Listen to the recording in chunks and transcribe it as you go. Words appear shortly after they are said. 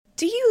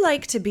Do you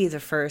like to be the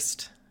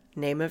first?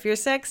 Name of your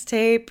sex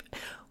tape.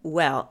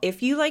 Well,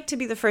 if you like to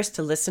be the first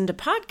to listen to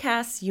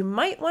podcasts, you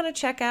might want to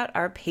check out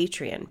our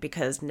Patreon,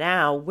 because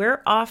now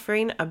we're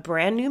offering a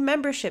brand new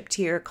membership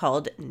tier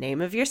called Name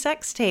of Your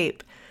Sex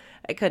Tape.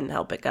 I couldn't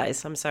help it,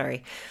 guys. I'm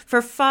sorry.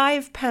 For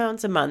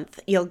 £5 a month,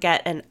 you'll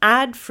get an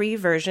ad-free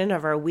version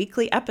of our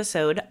weekly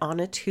episode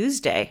on a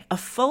Tuesday, a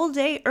full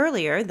day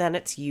earlier than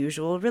its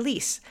usual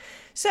release.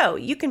 So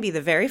you can be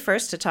the very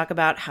first to talk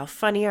about how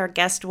funny our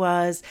guest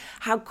was,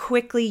 how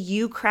quickly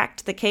you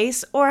cracked the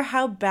case, or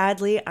how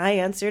badly I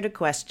answered a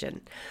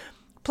question.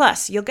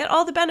 Plus, you'll get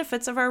all the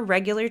benefits of our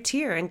regular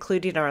tier,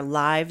 including our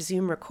live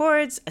Zoom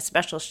records, a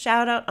special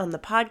shout out on the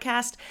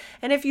podcast,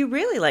 and if you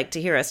really like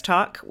to hear us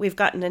talk, we've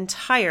got an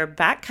entire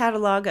back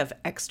catalog of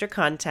extra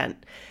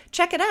content.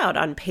 Check it out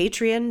on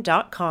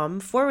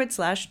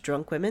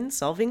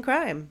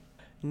patreon.com/drunkwomensolvingcrime.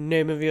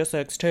 Name of your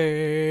sex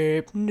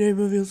tape. Name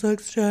of your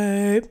sex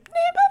tape. Name of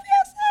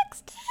your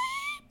sex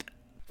tape.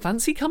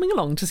 Fancy coming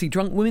along to see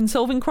Drunk Women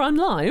Solving Crime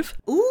live?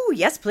 Ooh,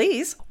 yes,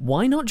 please.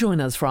 Why not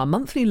join us for our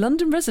monthly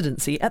London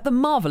residency at the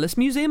Marvellous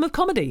Museum of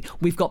Comedy?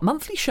 We've got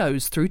monthly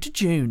shows through to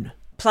June.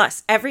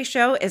 Plus, every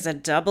show is a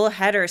double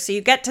header, so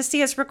you get to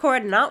see us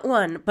record not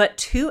one, but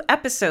 2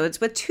 episodes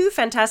with 2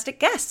 fantastic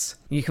guests.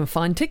 You can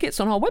find tickets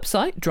on our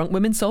website,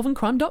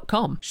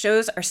 drunkwomensolvingcrime.com.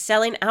 Shows are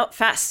selling out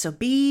fast, so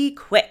be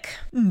quick.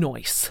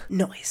 Nice.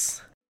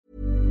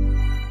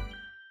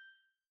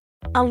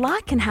 A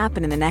lot can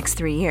happen in the next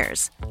 3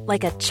 years.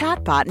 Like a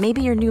chatbot may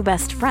be your new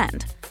best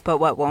friend. But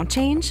what won't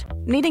change?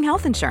 Needing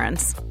health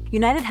insurance.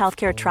 United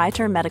Healthcare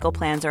Tri-Term Medical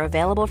Plans are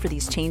available for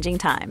these changing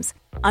times.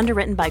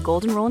 Underwritten by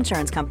Golden Rule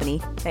Insurance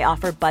Company, they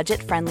offer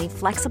budget-friendly,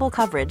 flexible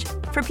coverage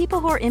for people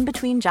who are in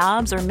between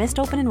jobs or missed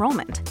open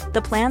enrollment.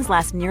 The plans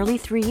last nearly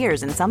 3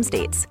 years in some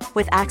states,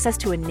 with access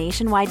to a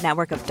nationwide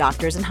network of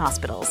doctors and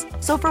hospitals.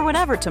 So for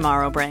whatever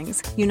tomorrow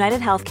brings, United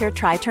Healthcare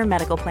Tri-Term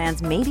Medical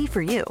Plans may be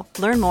for you.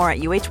 Learn more at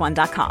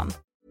uh1.com.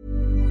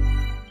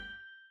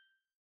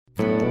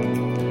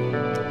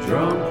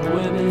 Drunk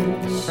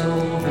women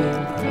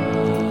solving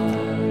crime.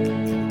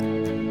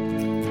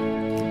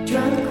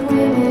 Drunk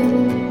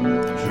women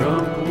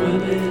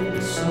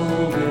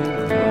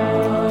solving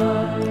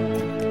crime.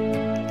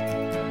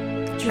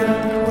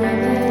 Drunk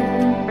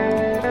women.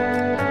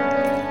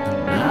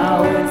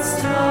 Now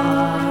it's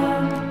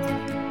time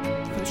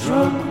for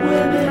drunk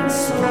women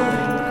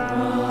solving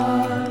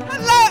crime.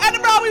 Hello,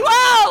 Edinburgh, are we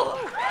well?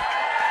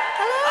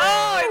 Hello.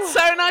 Oh, it's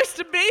so nice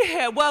to be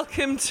here.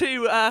 Welcome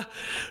to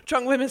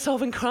Drunk Women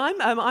Solving Crime.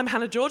 I'm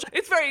Hannah George.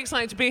 It's very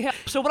exciting to be here.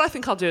 So what I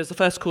think I'll do as the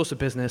first course of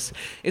business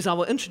is I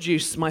will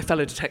introduce my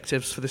fellow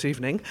detectives for this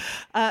evening.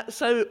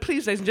 So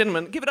please, ladies and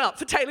gentlemen, give it up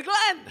for Taylor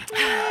Glenn.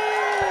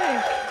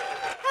 Yay.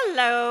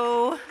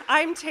 Hello,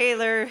 I'm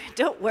Taylor.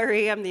 Don't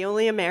worry, I'm the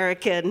only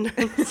American.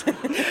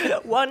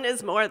 One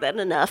is more than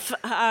enough.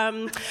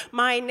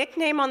 My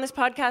nickname on this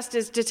podcast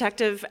is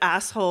Detective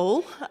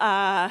Asshole.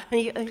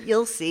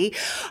 You'll see.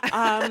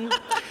 I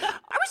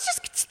was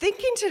just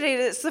thinking today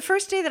that it's the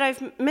first day that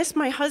I've missed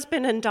my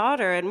husband and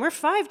daughter, and we're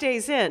 5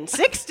 days in,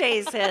 6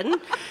 days in.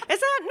 Is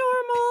that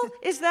normal?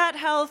 Is that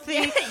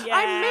healthy?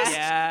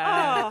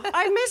 Yeah.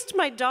 I missed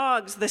my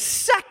dogs the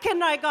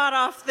second I got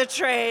off the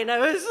train. I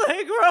was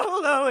like,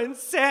 Rolo and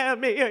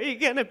Sammy, are you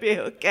going to be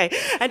okay?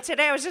 And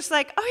today I was just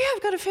like, oh yeah,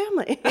 I've got a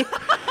family.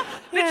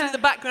 Literally the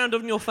background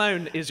on your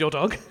phone is your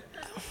dog.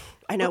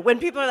 I know. When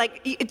people are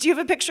like, do you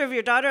have a picture of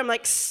your daughter? I'm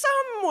like,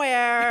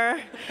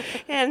 somewhere.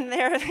 And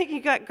they're like, you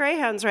got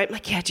greyhounds, right? I'm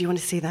like, yeah, do you want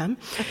to see them?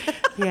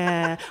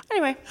 Yeah.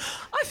 Anyway.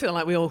 I feel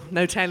like we all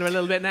know Taylor a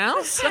little bit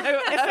now. So,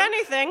 if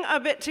anything, a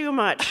bit too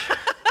much.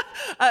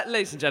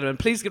 Ladies and gentlemen,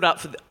 please give it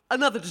up for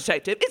another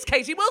detective. It's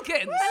Katie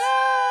Wilkins.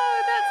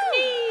 Hello, that's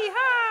me.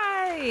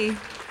 Hi.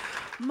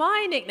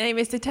 My nickname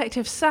is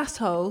Detective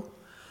Sasshole.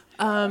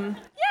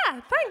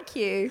 Yeah, thank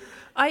you.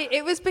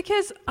 It was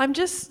because I'm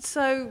just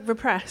so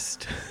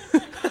repressed.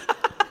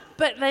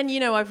 But then,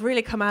 I've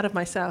really come out of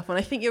myself, and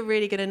I think you're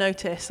really going to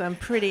notice I'm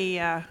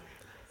pretty, I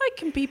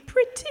can be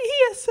pretty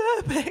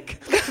acerbic.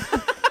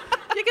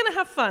 You're going to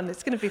have fun.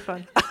 It's going to be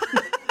fun.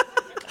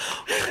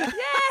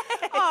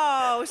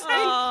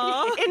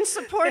 Oh, in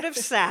support of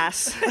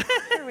sass.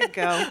 There we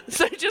go.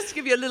 So just to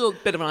give you a little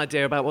bit of an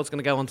idea about what's going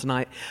to go on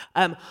tonight,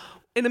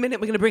 in a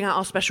minute, we're going to bring out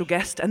our special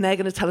guest, and they're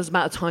going to tell us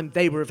about a time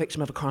they were a victim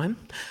of a crime.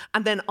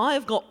 And then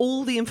I've got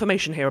all the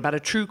information here about a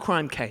true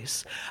crime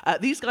case.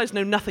 These guys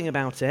know nothing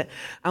about it,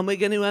 and we're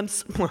going to, in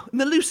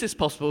the loosest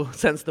possible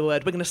sense of the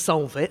word, we're going to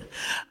solve it.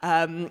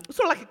 Sort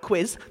of like a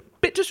quiz.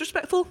 Bit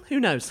disrespectful? Who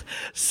knows?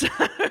 So,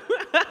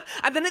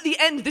 and then at the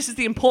end, this is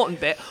the important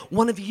bit,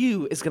 one of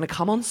you is going to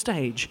come on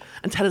stage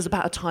and tell us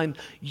about a time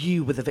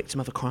you were the victim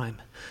of a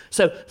crime.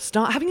 So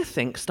start having a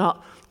think,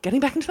 start getting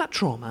back into that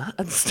trauma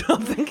and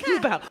start thinking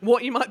about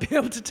what you might be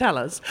able to tell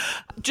us.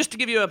 Just to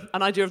give you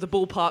an idea of the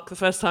ballpark, the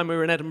first time we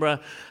were in Edinburgh,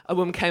 a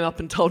woman came up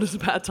and told us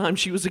about a time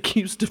she was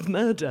accused of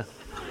murder.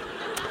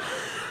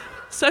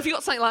 So if you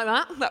got something like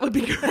that, that would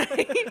be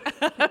great.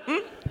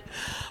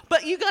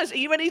 But you guys, are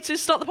you ready to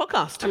start the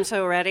podcast? I'm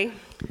so ready.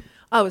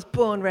 I was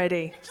born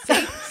ready.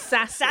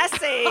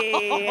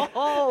 Sassy.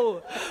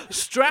 Oh,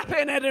 strap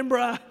in,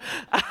 Edinburgh.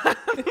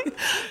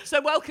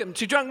 So welcome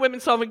to Drunk Women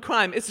Solving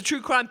Crime. It's a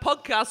true crime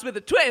podcast with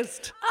a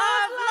twist.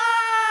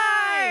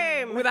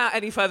 Without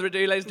any further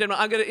ado, ladies and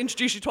gentlemen, I'm going to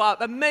introduce you to our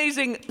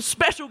amazing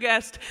special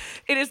guest.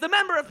 It is the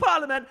Member of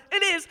Parliament.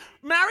 It is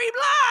Mhairi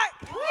Black.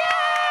 Yay!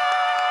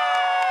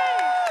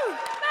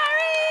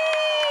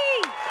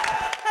 Mhairi!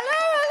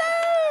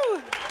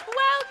 Hello.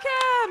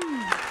 Welcome.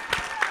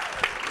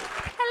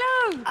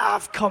 Hello.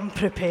 I've come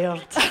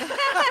prepared.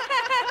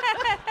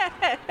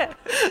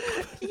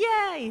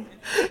 Yay.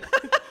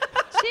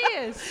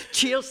 Cheers.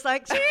 Cheers,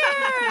 thanks.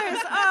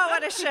 Cheers! Oh,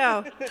 what a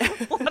show.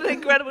 What an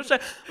incredible show.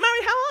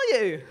 Mhairi, how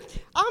are you?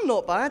 I'm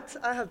not bad.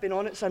 I have been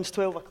on it since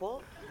 12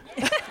 o'clock.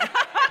 I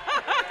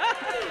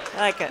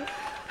like it.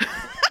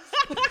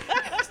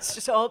 It's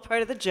just all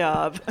part of the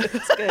job.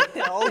 It's good.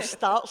 It all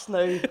starts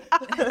now.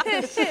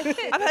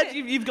 I've heard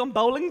you've gone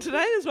bowling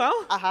today as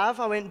well. I have.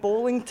 I went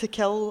bowling to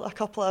kill a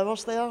couple of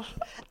hours there,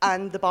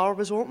 and the bar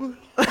was open.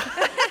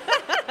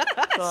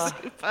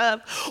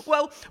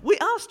 Well, we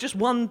asked just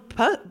one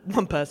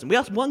person. We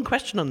asked one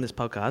question on this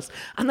podcast,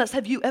 and that's: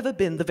 have you ever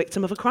been the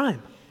victim of a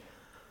crime?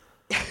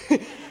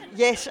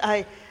 Yes,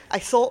 I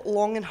thought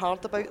long and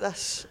hard about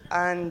this,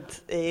 and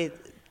the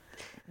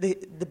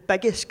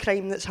biggest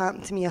crime that's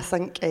happened to me, I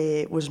think,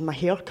 was my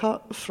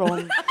haircut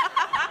from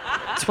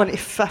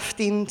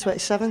 2015,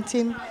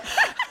 2017.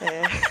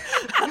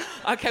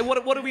 Okay,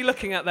 what are we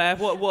looking at there?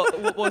 What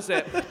was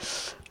it?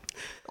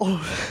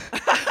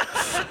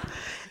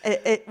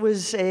 It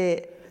was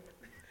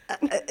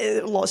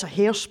lots of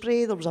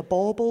hairspray. There was a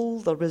bauble.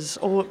 There was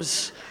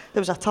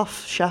a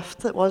tough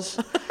shift. It was.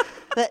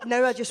 But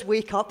now I just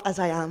wake up as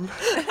I am.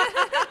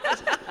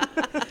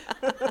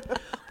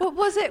 But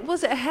was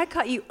it a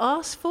haircut you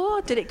asked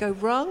for? Did it go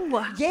wrong?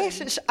 What happened?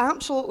 Yes, it's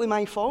absolutely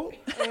my fault.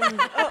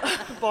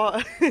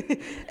 But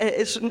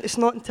it's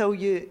not until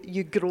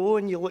you grow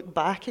and you look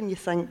back and you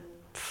think,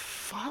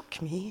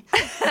 fuck me.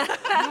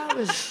 That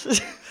was.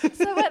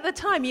 So at the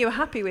time you were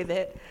happy with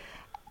it?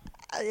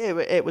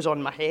 It was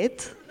on my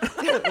head.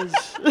 It was.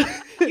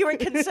 You were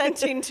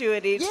consenting to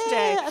it each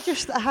day.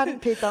 I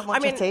hadn't paid that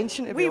much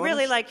attention, to be we honest.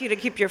 really like you to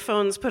keep your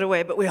phones put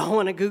away, but we all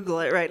want to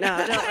Google it right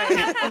now, don't we?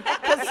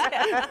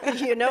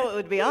 Because you know it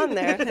would be on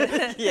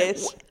there.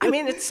 Yes. I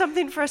mean, it's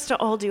something for us to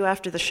all do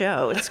after the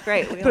show. It's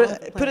great.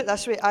 Put it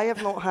this way, I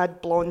have not had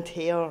blonde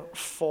hair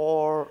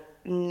for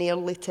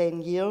nearly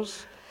 10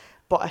 years,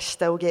 but I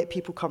still get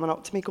people coming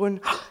up to me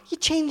going, oh, you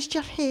changed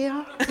your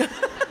hair.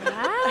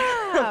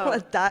 Wow.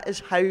 That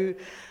is how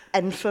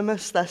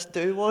infamous this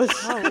do was.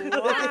 Oh,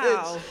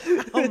 wow.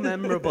 Oh,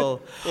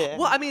 memorable. Yeah.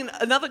 Well, I mean,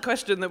 another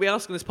question that we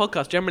ask on this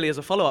podcast, generally as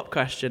a follow-up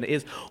question,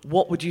 is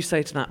what would you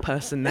say to that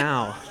person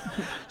now?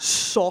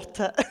 Sort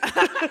it.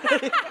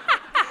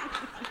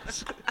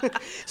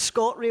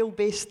 ScotRail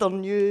based their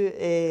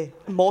new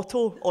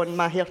motto on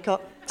my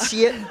haircut.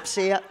 See it,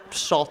 say it,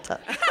 sort it.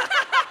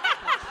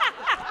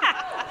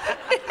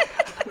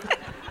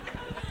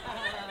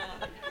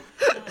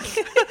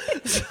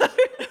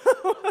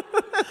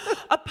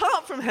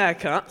 Apart from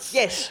haircuts,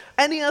 Yes.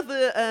 any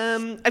other?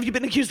 Have you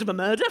been accused of a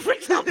murder, for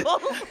example?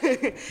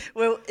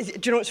 Well, do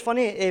you know what's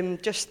funny?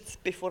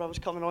 Just before I was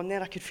coming on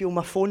there, I could feel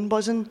my phone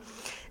buzzing,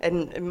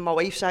 and my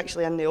wife's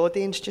actually in the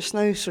audience just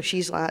now, so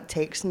she's like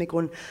texting me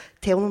going,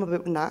 tell them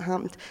about when that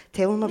happened,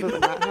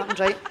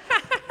 right?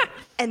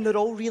 And they're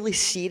all really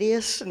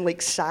serious and like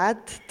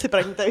sad to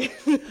bring down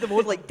the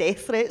more like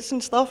death threats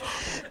and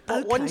stuff.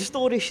 But one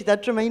story she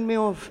did remind me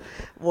of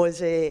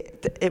was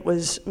it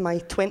was my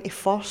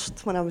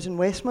 21st when I was in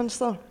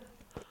Westminster,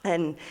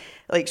 and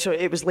like so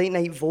it was late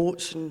night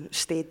votes and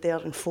stayed there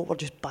and folk were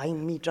just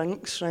buying me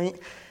drinks, right?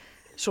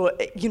 So,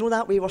 you know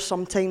that way where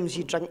sometimes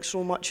you drink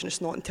so much and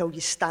it's not until you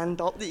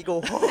stand up that you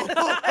go,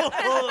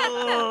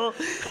 oh.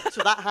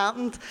 So that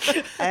happened.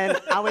 And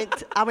I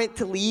went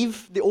to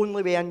leave the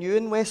only way I knew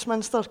in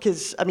Westminster,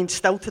 because, I mean,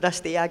 still to this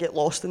day I get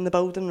lost in the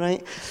building,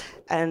 right?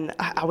 And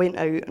I went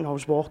out and I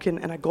was walking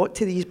and I got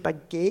to these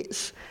big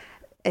gates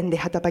and they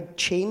had a big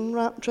chain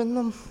wrapped around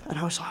them. And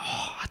I was like,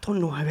 oh, I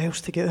don't know how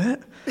else to get out.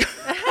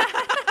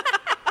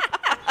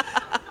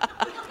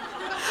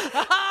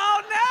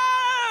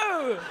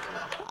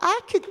 I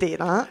could do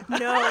that.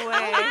 No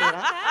way.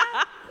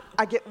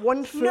 I get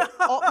one foot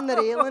up on the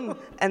railing,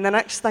 and the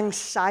next thing,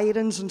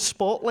 sirens and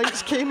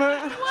spotlights came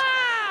out.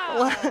 Wow.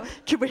 Like,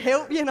 can we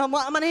help you? And I'm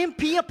like, I'm an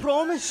MP, I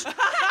promise.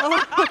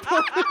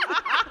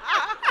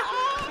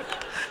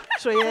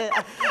 So yeah,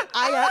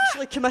 I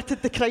actually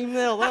committed the crime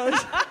there. That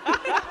was...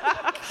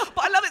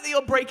 But I love it that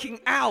you're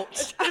breaking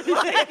out. that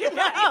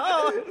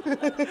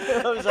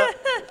was it.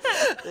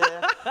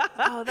 Yeah.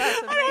 Oh,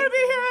 that's I don't want to be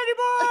here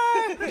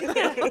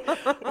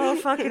anymore. Oh,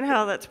 fucking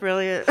hell, that's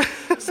brilliant.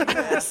 So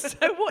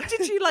what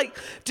did you like?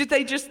 Did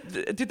they just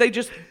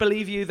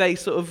believe you? They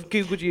sort of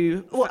Googled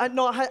you? Well,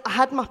 I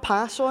had my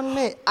pass on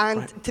me,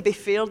 and to be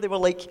fair, they were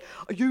like,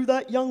 "Are you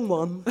that young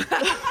one?" I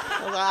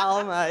was like,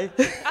 "Oh my."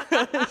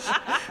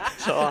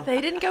 So They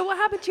didn't go, what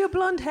happened to your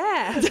blonde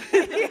hair?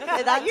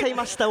 at that time,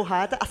 I still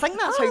had it. I think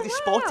that's how they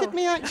spotted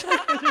me, actually.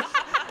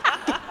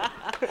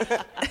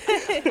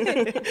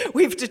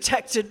 We've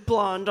detected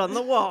blonde on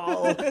the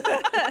wall.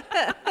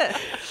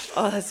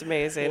 Oh, that's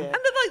amazing. And at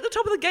like the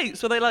top of the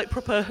gates, were they like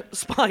proper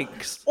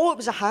spikes? Oh, it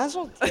was a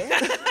hazard.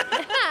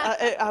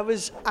 Yeah. I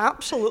was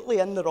absolutely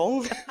in the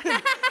wrong.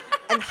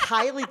 And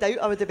highly doubt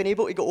I would have been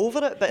able to get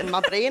over it. But in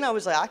my brain, I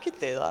was like, I could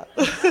do that.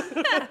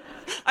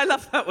 I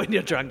love that when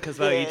you're drunk as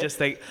well. Yeah. You just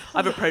think,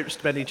 I've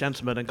approached many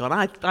gentlemen and gone,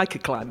 I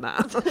could climb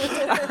that.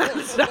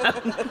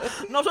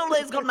 Not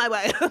always gone my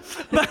way.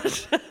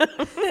 But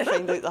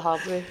Find out the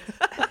hard way.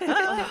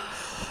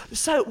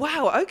 so,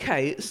 wow,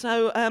 okay.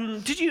 So,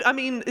 did you, I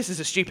mean, this is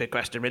a stupid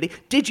question, really.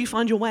 Did you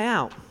find your way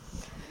out?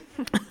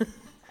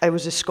 I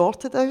was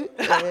escorted out.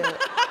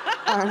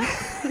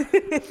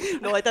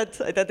 No, I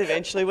did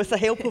eventually, with the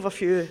help of a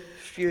few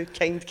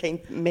kind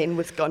men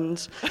with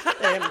guns.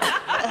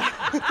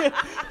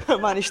 I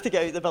managed to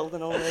get out of the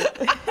building all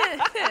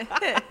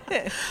right.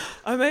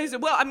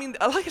 Amazing. Well, I mean,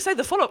 like I say,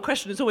 the follow-up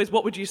question is always,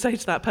 what would you say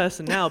to that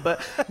person now?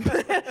 But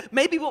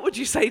maybe what would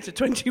you say to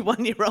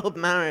 21-year-old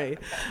Mhairi,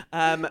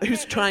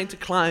 who's trying to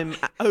climb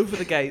over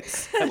the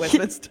gates at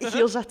Westminster?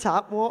 Here's a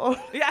tap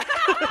water. Yeah.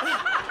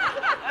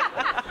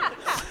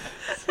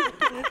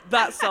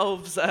 That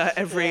solves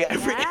every.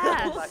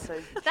 Yes.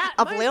 That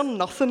I've learned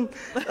nothing.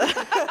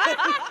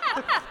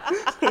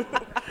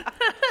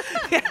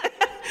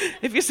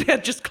 If you see her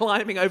just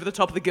climbing over the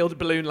top of the gilded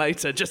balloon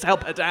later, just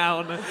help her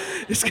down.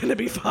 It's going to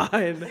be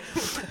fine.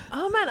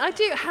 Oh man, I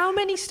do. How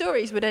many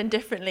stories would end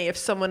differently if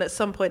someone at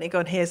some point had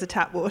gone, here's a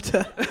tap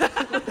water?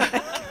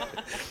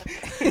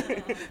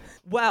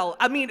 Well,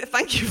 I mean,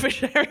 thank you for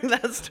sharing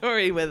that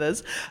story with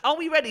us. Are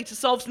we ready to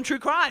solve some true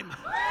crime?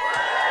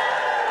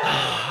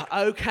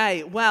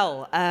 Okay,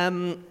 well,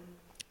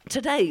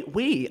 today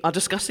we are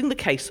discussing the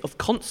case of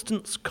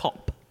Constance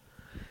Kopp,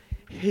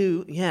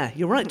 who, yeah,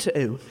 you're right to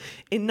ooh.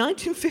 In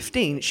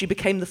 1915, she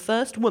became the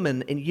first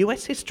woman in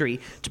US history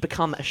to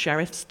become a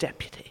sheriff's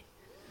deputy.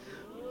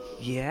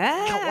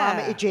 Yeah.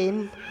 Calamity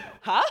Jane.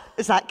 Huh?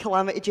 Is that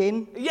Calamity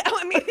Jane? Yeah,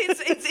 I mean,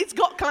 it's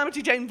got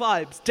Calamity Jane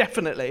vibes,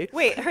 definitely.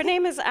 Wait, her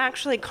name is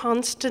actually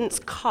Constance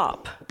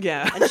Kopp.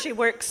 Yeah. And she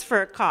works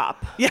for a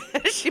cop. Yeah,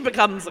 she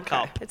becomes a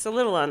cop. It's a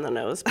little on the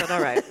nose, but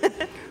all right.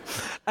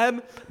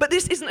 But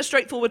this isn't a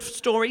straightforward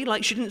story.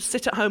 Like, she didn't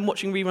sit at home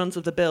watching reruns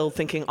of The Bill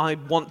thinking, I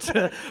want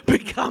to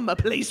become a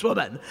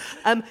policewoman.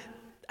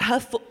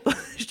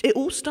 It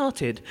all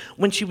started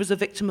when she was a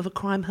victim of a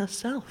crime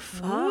herself.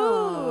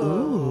 Oh.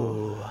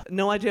 Ooh.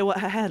 No idea what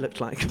her hair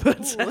looked like,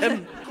 but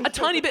a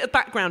tiny bit of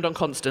background on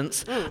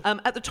Constance.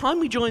 At the time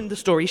we joined the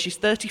story, she's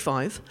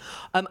 35.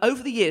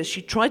 Over the years,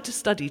 she tried to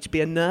study to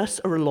be a nurse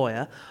or a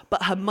lawyer,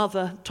 but her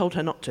mother told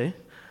her not to. I'm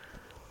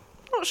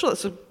not sure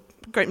that's a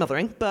great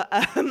mothering, but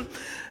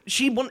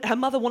her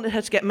mother wanted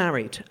her to get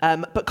married.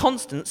 But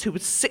Constance, who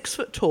was 6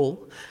 foot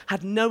tall,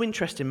 had no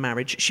interest in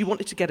marriage. She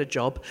wanted to get a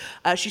job.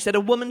 She said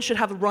a woman should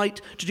have a right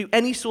to do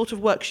any sort of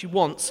work she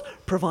wants,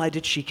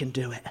 provided she can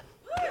do it.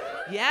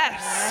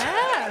 Yes.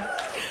 Yeah.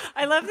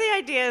 I love the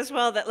idea as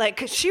well that, like,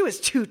 'cause she was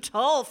too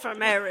tall for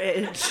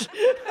marriage.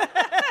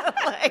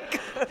 Like,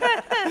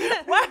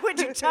 why would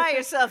you tie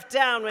yourself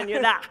down when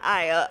you're that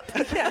high up?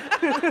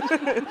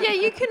 Yeah,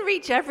 you can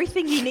reach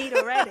everything you need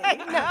already.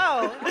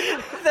 No,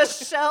 the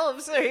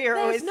shelves are your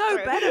There's oyster. no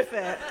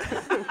benefit.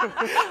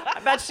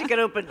 I bet she could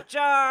open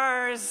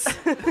jars.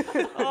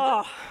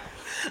 Oh.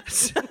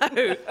 So,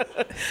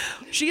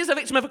 she is a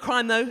victim of a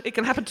crime, though. It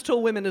can happen to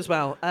tall women as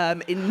well.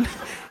 In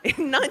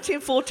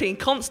 1914,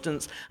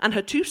 Constance and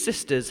her 2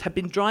 sisters had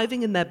been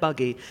driving in their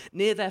buggy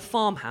near their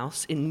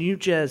farmhouse in New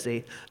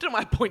Jersey. I don't know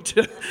why I point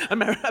to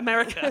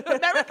America.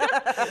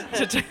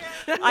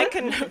 I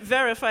can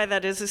verify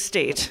that is a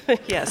state.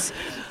 Yes.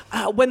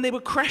 When they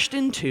were crashed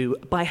into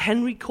by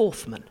Henry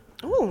Kaufman.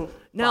 Ooh.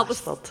 Now,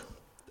 Bastard.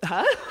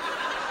 Huh?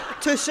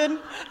 Too soon?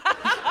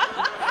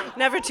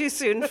 Never too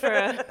soon for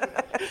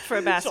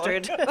a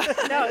bastard.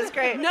 No, it's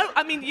great. No,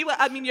 I mean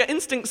your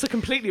instincts are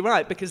completely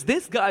right, because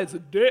this guy's a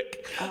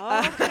dick. Oh,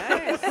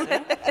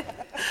 okay.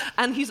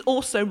 And he's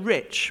also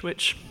rich,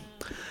 which...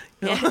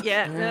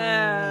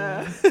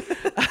 Yeah.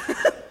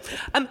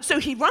 So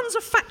he runs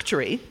a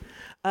factory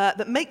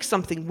that makes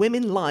something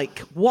women like.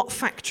 What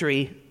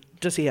factory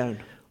does he own?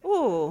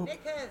 Ooh.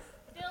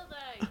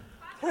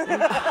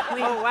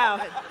 Oh, wow.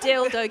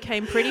 Dildo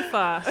came pretty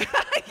fast.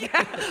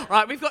 Yeah.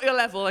 Right, we've got your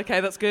level. Okay,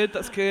 that's good.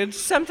 That's good.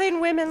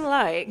 Something women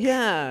like.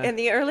 Yeah. In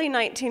the early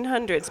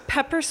 1900s.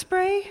 Pepper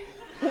spray?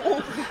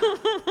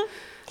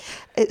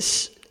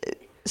 It's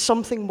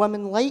something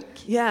women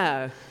like.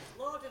 Yeah.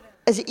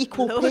 Is it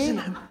equal pay?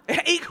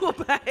 Equal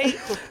pay.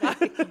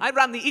 I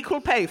ran the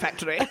equal pay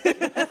factory.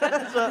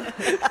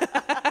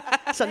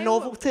 It's a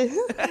novelty.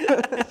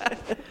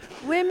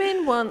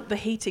 Women want the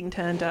heating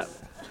turned up.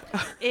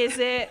 Is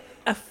it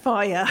a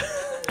fire?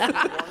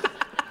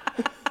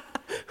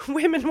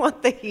 Women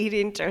want the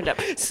heating turned up.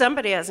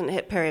 Somebody hasn't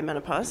hit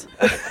perimenopause.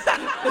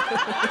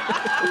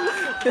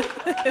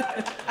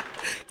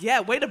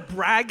 Yeah, way to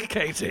brag,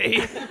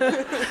 Katie.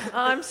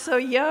 I'm so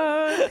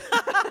young.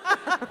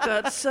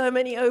 Got so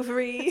many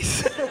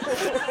ovaries.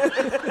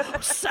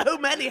 So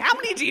many. How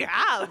many do you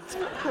have?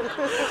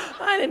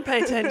 I didn't pay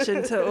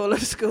attention to all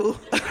of school.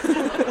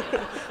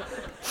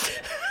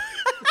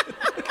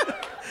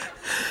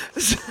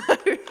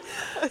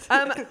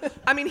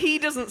 I mean, he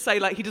doesn't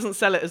sell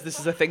it as this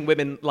is a thing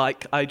women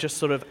like. I just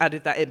sort of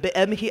added that in. But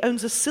he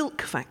owns a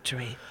silk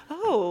factory.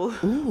 Oh.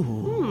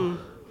 Ooh.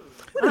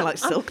 Women like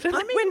silk, don't they?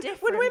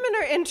 When women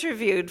are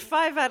interviewed,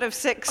 5 out of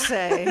 6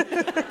 say,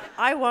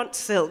 I want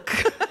silk.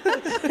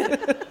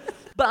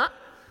 But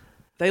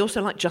they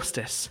also like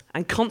justice.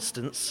 And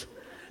Constance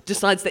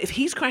decides that if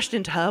he's crashed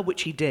into her,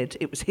 which he did,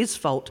 it was his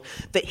fault,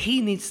 that he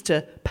needs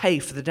to pay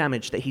for the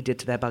damage that he did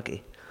to their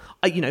buggy.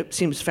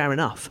 Seems fair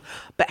enough.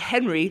 But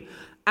Henry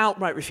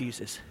outright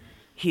refuses.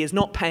 He is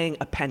not paying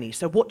a penny.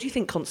 So what do you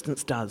think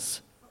Constance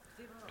does?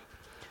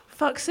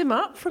 Fucks him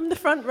up from the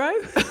front row.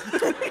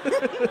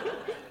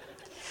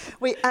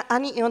 Wait, I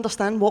need to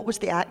understand, what was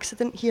the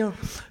accident here?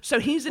 So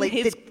he's in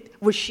his...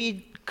 Was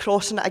she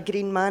crossing at a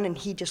green man and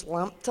he just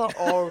lamped her,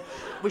 or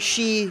was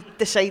she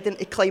deciding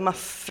to climb a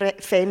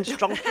fence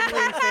drunkenly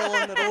and fell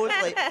on the road?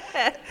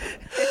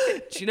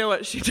 Do you know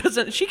what? She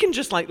doesn't... She can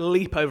just,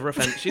 leap over a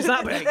fence. She's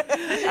that big.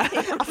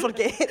 I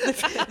forget.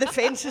 The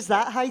fence is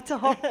that high to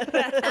her.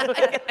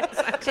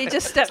 She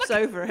just steps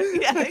over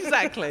it. Yeah,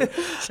 exactly.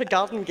 It's a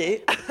garden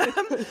gate.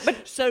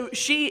 So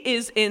she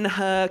is in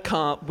her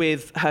car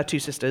with her 2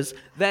 sisters.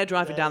 They're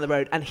driving down the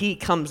road, and he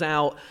comes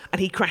out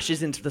and he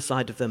crashes into the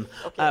side of them,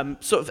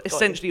 sort of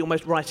essentially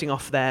almost writing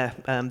off their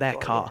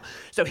car.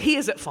 So he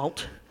is at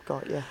fault.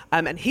 Got you.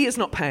 And he is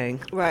not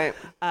paying. Right.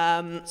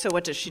 So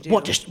what does she do?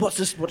 What does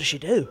she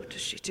do?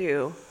 does she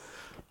do?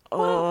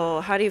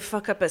 Oh, how do you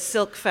fuck up a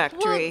silk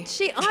factory?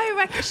 Well,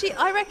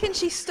 I reckon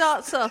she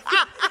starts off.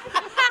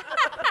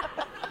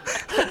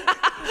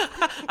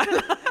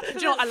 Do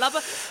you know what? I love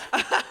her.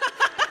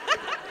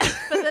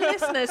 For the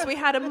listeners, we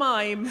had a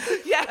mime.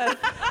 Yeah.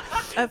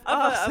 Of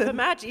a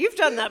match. You've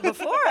done that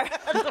before.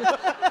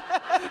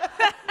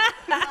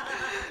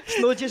 It's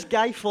not just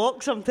Guy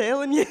Fawkes, I'm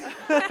telling you.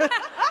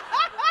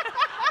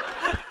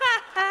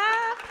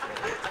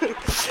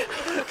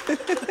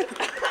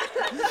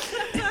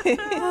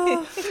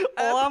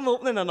 I'm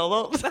opening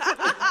another.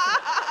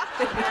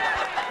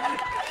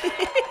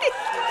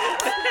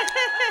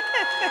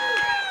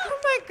 Oh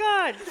my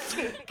God.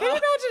 Can you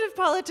imagine if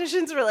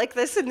politicians were like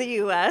this in the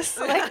U.S.?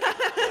 They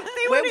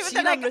wouldn't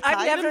even, they're like,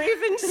 I've never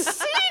even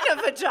seen a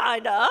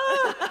vagina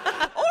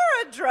or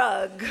a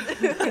drug.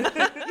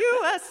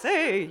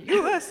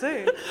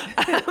 USA.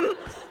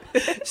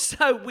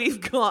 So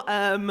we've got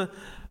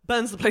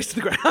burns the place to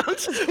the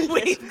ground.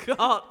 We've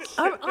got...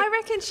 I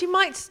reckon she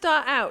might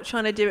start out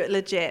trying to do it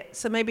legit.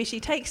 So maybe she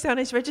takes down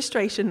his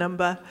registration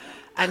number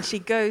and she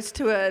goes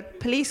to a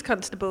police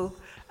constable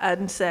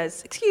and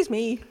says, "Excuse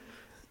me,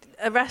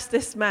 arrest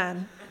this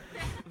man."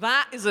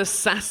 That is a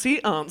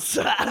sassy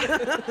answer.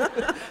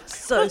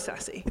 So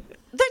sassy.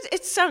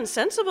 It sounds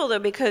sensible, though,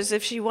 because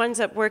if she winds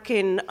up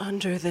working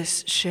under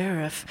this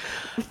sheriff,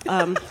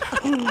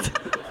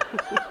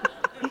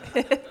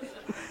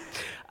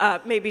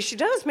 maybe she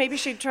does. Maybe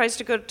she tries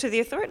to go to the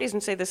authorities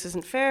and say, this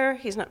isn't fair,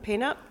 he's not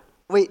paying up.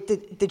 Wait,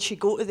 did she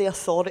go to the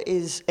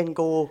authorities and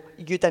go,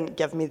 you didn't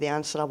give me the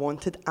answer I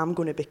wanted, I'm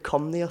going to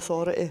become the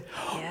authority?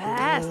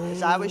 Yes.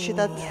 Is that what she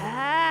did?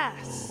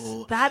 Yes.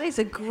 That is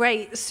a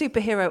great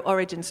superhero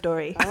origin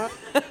story.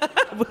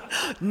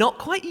 Not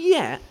quite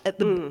yet.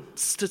 To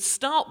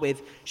start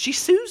with, she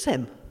sues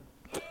him.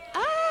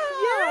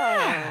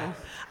 Yeah.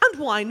 And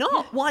why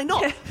not? Why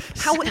not?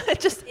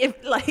 Just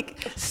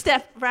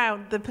step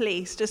round the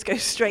police, just go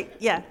straight.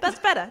 Yeah, that's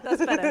better.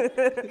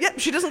 Yep,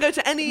 she doesn't go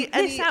to any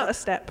Miss out a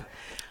step.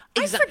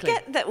 Exactly. I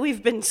forget that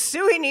we've been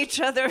suing each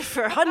other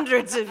for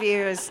hundreds of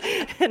years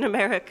in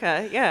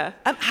America. Yeah.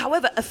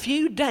 However, a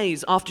few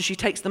days after she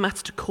takes the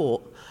matter to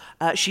court,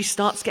 she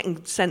starts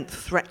getting sent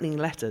threatening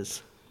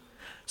letters,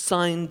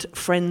 signed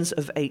 "Friends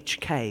of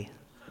HK."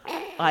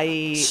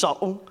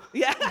 Subtle.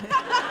 Yeah.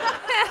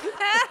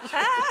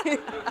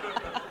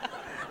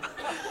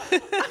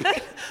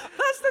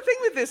 That's the thing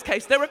with this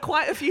case. There are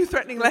quite a few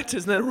threatening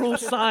letters, and they're all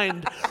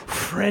signed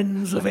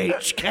 "Friends of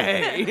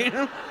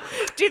HK."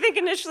 Do you think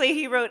initially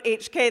he wrote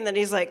HK and then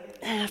he's like,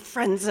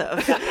 friends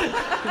of?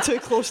 Too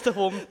close to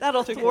home.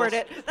 That'll thwart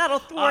it. That'll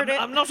thwart it.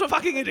 I'm not a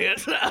fucking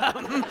idiot.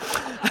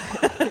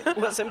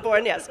 Wasn't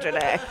born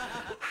yesterday.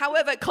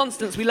 However,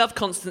 Constance, we love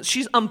Constance.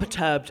 She's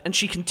unperturbed, and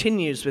she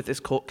continues with this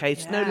court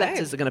case. No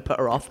letters are going to put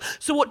her off.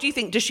 So what do you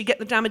think? Does she get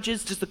the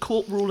damages? Does the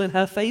court rule in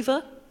her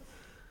favour?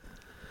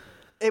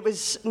 It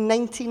was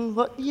 19,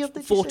 what year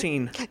did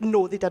 14. you say?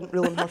 No, they didn't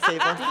rule in her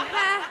favour.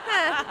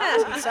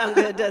 Doesn't sound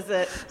good, does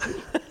it?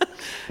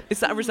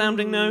 Is that a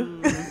resounding no?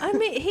 I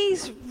mean,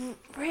 he's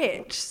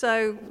rich,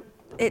 so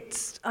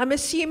I'm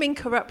assuming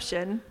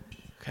corruption.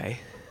 Okay.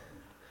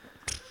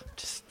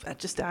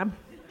 Just am.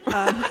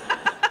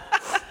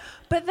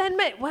 But then,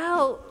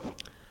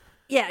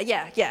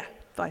 yeah,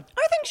 fine.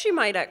 I think she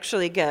might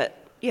actually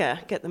get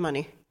the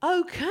money.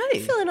 Okay.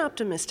 Feeling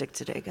optimistic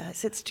today,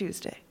 guys. It's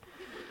Tuesday.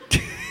 Do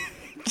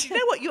you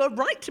know what? You're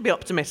right to be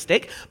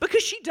optimistic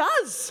because she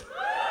does.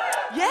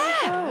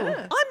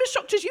 Yeah. I'm as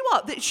shocked as you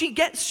are that she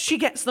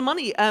gets the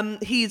money.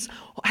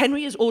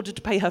 Henry is ordered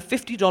to pay her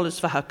 $50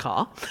 for her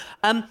car.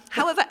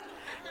 However,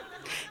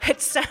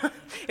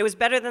 It was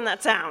better than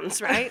that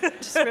sounds, right?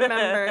 Just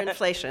remember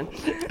inflation.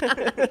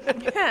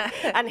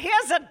 And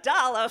here's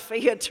 $1 for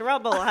your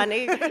trouble,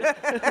 honey.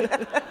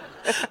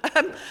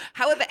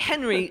 however,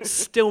 Henry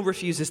still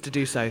refuses to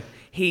do so.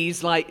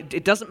 He's like,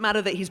 it doesn't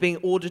matter that he's being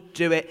ordered to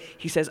do it.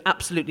 He says,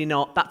 absolutely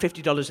not. That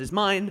 $50 is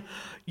mine.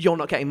 You're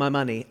not getting my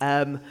money.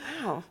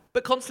 Wow.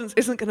 But Constance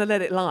isn't going to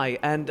let it lie.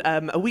 And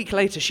a week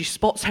later, she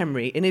spots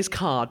Henry in his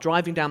car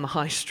driving down the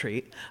high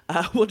street.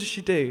 What does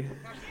she do?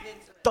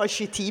 Does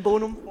she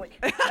T-bone him?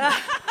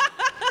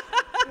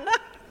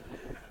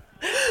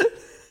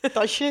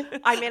 Does she?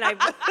 I mean,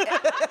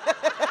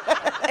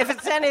 if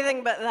it's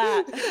anything but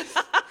that.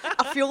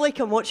 I feel like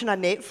I'm watching a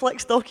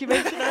Netflix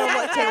documentary now. I'm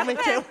like,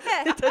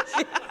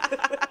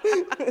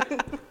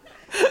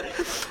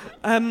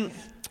 tell me.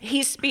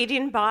 He's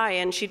speeding by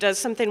and she does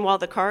something while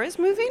the car is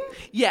moving?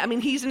 Yeah, I mean,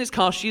 he's in his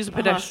car. She's a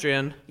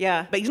pedestrian.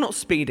 Yeah. But he's not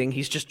speeding.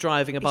 He's just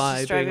driving by.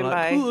 just driving being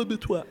like, by. oh, I'm a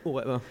twat, or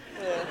whatever.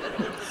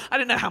 Yeah. I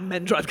don't know how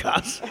men drive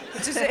cars.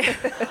 Do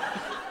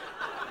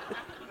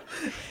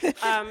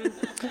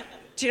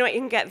you know what?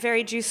 You can get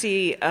very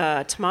juicy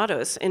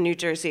tomatoes in New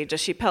Jersey. Does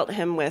she pelt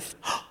him with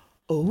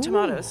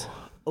tomatoes?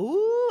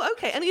 Oh,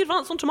 okay. Any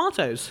advance on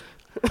tomatoes?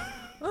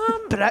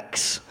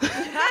 Bricks.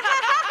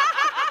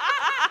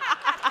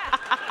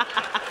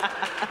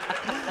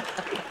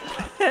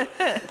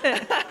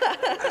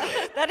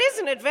 That is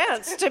an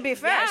advance, to be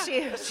fair.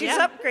 Yeah. She's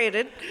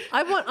upgraded.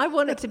 I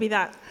want it to be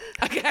that.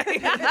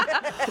 Okay.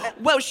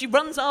 Well, she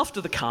runs after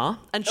the car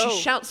and she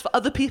shouts for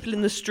other people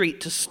in the street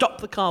to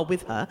stop the car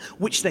with her,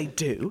 which they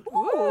do.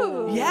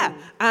 Ooh. Yeah.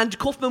 And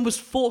Kaufman was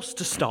forced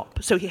to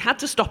stop. So he had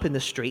to stop in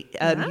the street.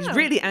 He's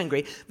really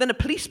angry. Then a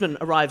policeman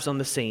arrives on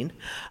the scene.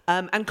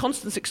 And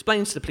Constance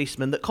explains to the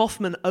policeman that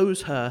Kaufman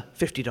owes her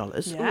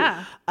 $50.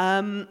 Yeah.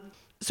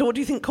 So what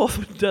do you think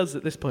Kaufman does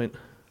at this point?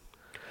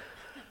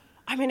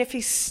 I mean, if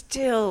he's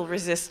still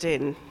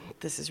resisting,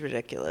 this is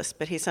ridiculous,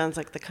 but he sounds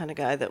like the kind of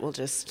guy that will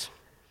just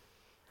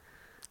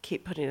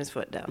keep putting his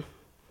foot down.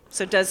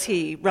 So does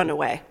he run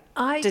away?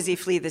 Does he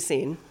flee the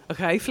scene?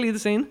 Okay, flee the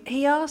scene.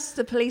 He asked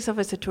the police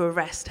officer to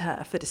arrest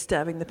her for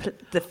disturbing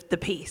the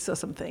peace or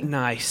something.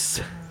 Nice.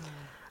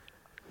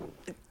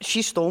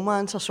 She stole my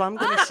answer, so I'm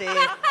going to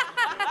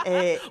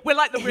say... We're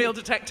like the real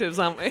detectives,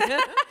 aren't we?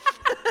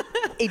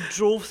 He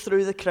drove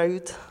through the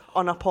crowd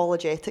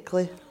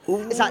unapologetically.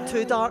 Ooh. Is that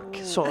too dark?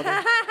 Sorry. No.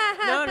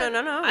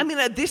 I mean,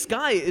 this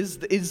guy is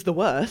the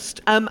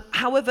worst.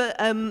 However,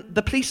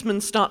 the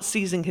policeman starts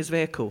seizing his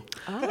vehicle.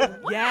 Oh,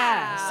 wow.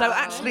 Yeah. So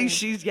actually,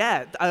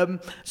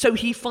 so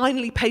he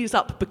finally pays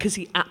up because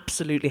he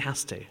absolutely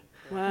has to.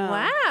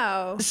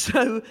 Wow.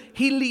 So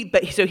he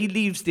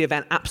leaves the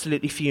event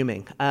absolutely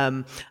fuming.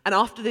 And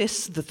after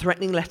this, the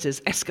threatening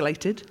letters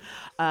escalated,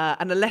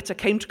 and a letter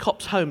came to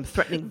cops' home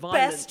threatening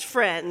violence. Best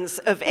friends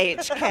of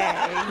HK.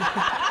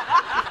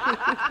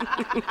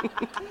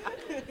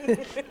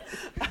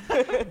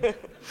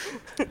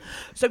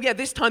 So yeah,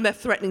 this time they're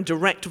threatening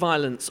direct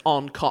violence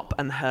on Cop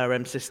and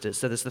her sisters.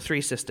 So there's the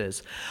three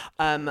sisters.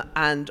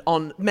 And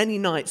on many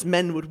nights,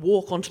 men would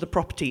walk onto the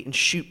property and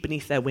shoot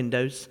beneath their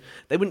windows.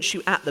 They wouldn't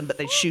shoot at them, but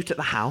they'd shoot at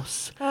the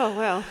house. Oh,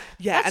 well.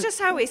 Yeah, That's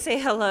just how we say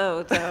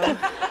hello, though,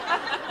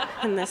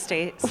 in the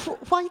States.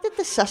 Why did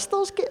the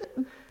sisters get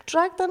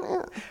dragged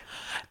into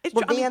it?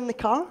 Were they in the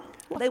car?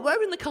 They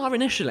were in the car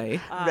initially.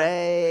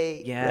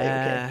 Right.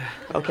 Yeah.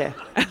 Right, okay.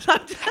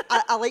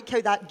 I like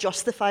how that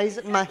justifies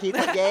it in my head.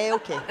 Like, yeah,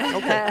 okay.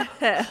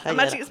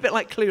 Imagine it's a bit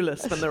like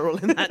Clueless when they're all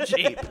in that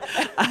Jeep.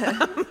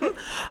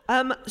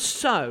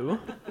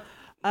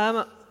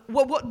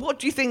 What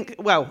do you think?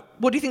 Well,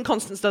 what do you think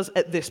Constance does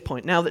at this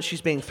point now that she's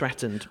being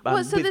threatened So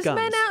with there's guns?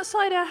 men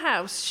outside her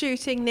house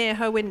shooting near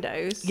her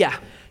windows. Yeah.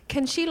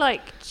 Can she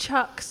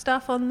chuck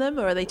stuff on them,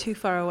 or are they too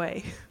far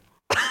away?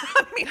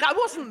 I mean, I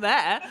wasn't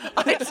there.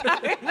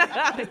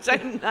 I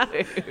don't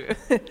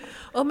know.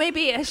 Or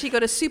maybe has she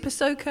got a super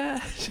soaker?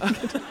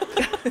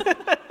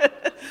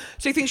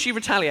 So you think she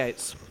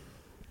retaliates?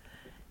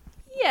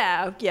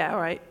 Yeah, all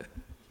right.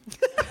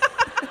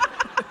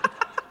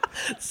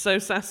 So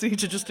sassy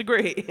to just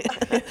agree.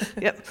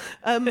 Yep.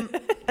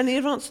 Any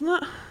advance on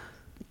that?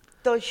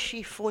 Does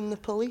she phone the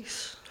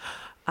police?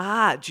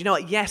 Do you know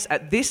what? Yes,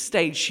 at this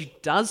stage she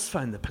does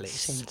phone the police.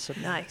 Sensible.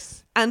 Nice.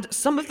 And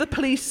some of the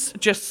police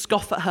just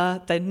scoff at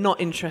her. They're not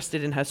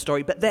interested in her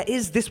story. But there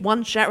is this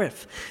one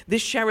sheriff,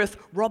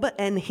 Robert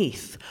N.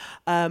 Heath.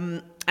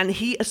 And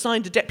he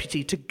assigned a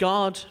deputy to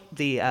guard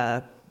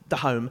the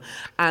home.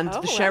 And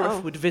the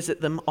sheriff would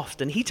visit them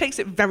often. He takes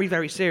it very,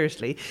 very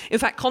seriously. In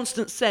fact,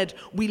 Constance said,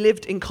 "We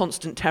lived in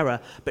constant terror.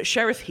 But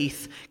Sheriff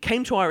Heath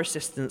came to our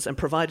assistance and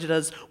provided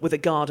us with a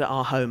guard at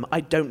our home.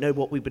 I don't know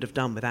what we would have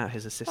done without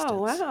his assistance."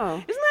 Oh,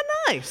 wow. Isn't that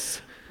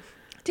nice?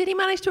 Did he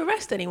manage to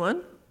arrest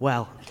anyone?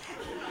 Well...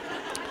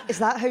 Is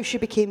that how she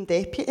became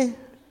deputy?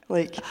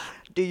 Like,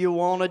 do you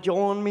want to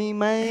join me,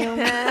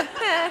 ma'am?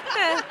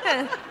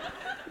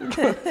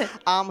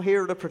 I'm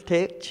here to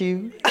protect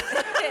you.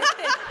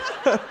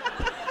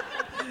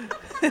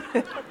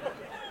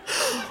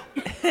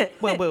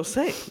 Well, we'll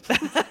see.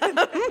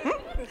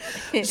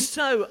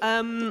 So,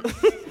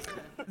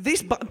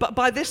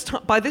 by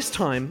this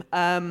time,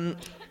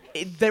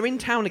 they're in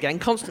town again.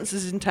 Constance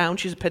is in town.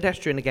 She's a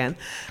pedestrian again,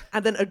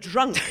 and then a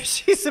drunk.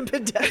 She's a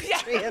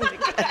pedestrian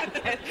again.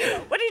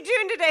 What are you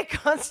doing today,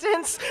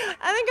 Constance?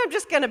 I think I'm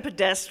just going to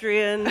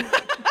pedestrian.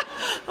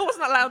 I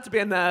wasn't allowed to be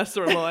a nurse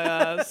or a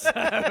lawyer,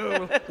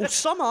 so. Well,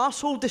 some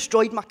arsehole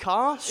destroyed my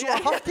car, so I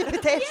have to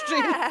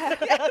pedestrian. Yeah,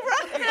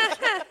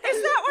 right.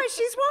 Is that why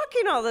she's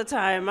walking all the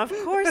time? Of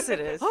course it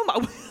is. Oh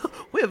my,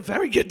 we're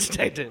very good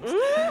today, dudes.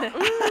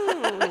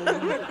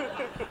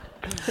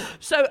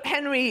 So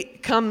Henry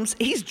comes,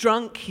 he's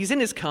drunk, he's in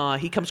his car,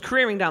 he comes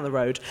careering down the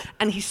road,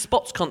 and he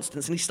spots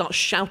Constance and he starts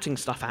shouting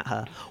stuff at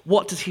her.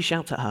 What does he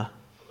shout at her?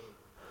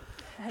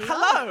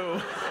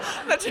 Hello.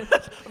 That's a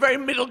very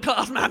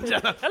middle-class man.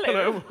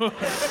 Hello.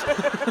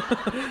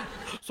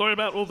 Sorry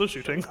about all the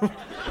shooting.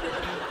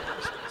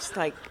 It's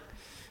like,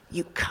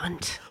 you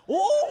cunt.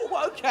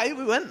 Oh, okay,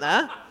 we went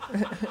there.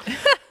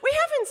 We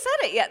haven't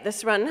said it yet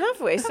this run, have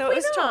we? So it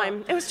was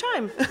time. It was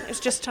time. It was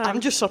just time. I'm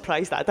just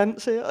surprised that I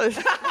didn't say it.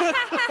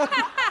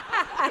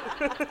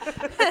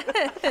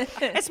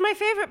 It's my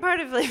favourite part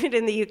of living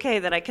in the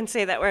UK that I can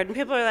say that word, and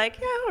people are like,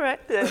 yeah, all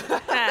right.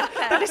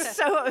 That is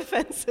so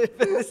offensive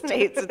in the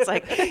States. It's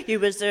like, you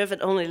reserve it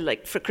only,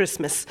 like, for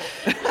Christmas.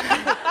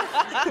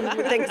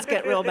 Things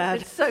get real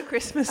bad. It's so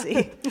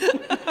Christmassy.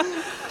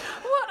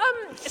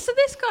 So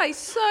this guy's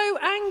so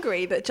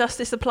angry that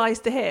justice applies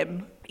to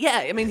him.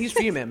 Yeah, I mean, he's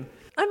fuming.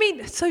 I mean,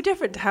 it's so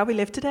different to how we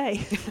live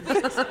today.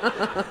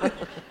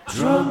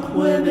 Drunk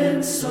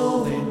women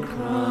solving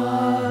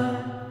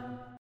crime.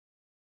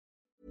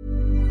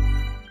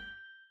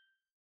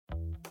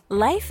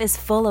 Life is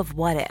full of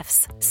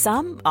what-ifs.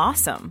 Some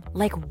awesome,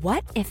 like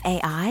what if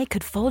AI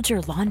could fold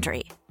your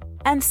laundry?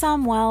 And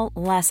some, well,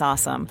 less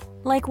awesome,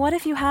 like what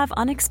if you have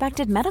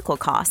unexpected medical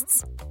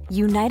costs?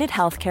 United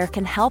Healthcare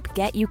can help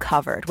get you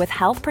covered with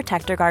Health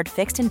Protector Guard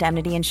fixed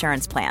indemnity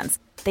insurance plans.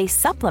 They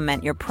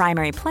supplement your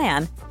primary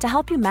plan to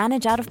help you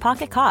manage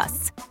out-of-pocket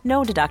costs.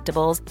 No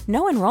deductibles,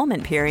 no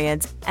enrollment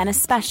periods, and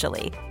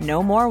especially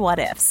no more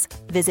what-ifs.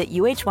 Visit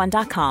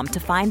uh1.com to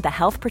find the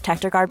Health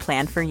Protector Guard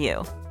plan for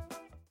you.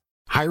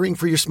 Hiring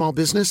for your small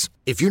business?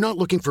 If you're not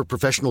looking for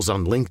professionals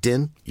on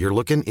LinkedIn, you're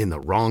looking in the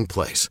wrong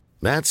place.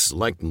 That's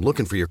like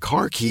looking for your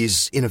car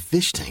keys in a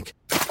fish tank.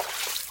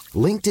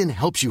 LinkedIn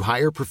helps you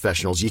hire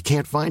professionals you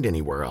can't find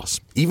anywhere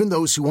else, even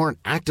those who aren't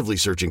actively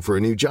searching for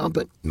a new job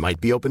but might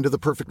be open to the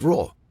perfect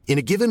role. In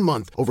a given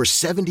month, over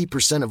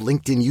 70% of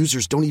LinkedIn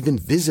users don't even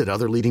visit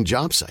other leading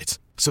job sites.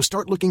 So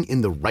start looking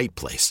in the right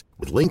place.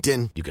 With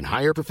LinkedIn, you can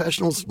hire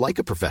professionals like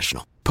a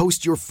professional.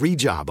 Post your free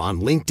job on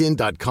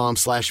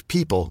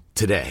linkedin.com/people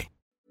today.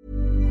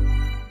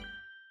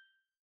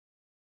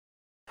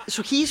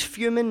 So he's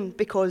fuming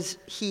because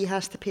he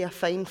has to pay a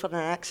fine for an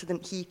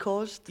accident he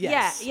caused?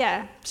 Yes.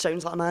 Yeah.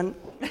 Sounds like a man.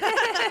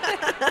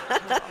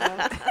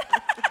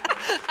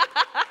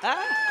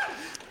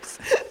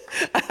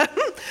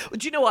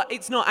 Do you know what?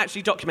 It's not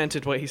actually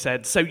documented what he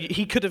said. So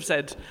he could have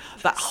said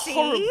that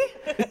horrible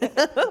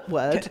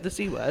word, the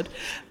C word.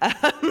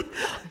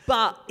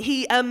 But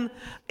he, I mean,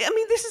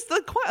 this is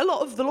quite a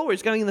lot of the law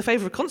is going in the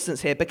favour of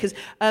Constance here because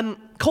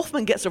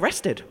Kaufman gets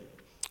arrested.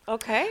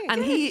 Okay.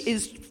 And he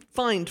is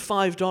fined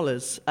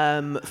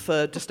 $5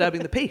 for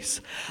disturbing the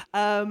peace.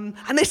 And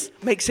this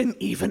makes him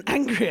even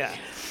angrier.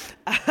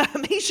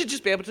 He should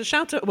just be able to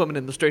shout at a woman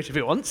in the street if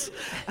he wants,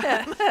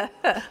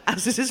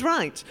 as this is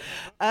right.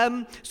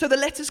 So the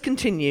letters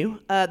continue.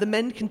 The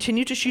men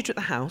continue to shoot at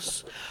the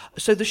house.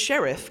 So the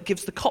sheriff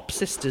gives the cop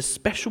sisters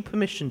special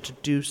permission to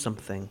do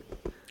something.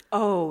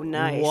 Oh,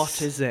 nice.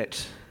 What is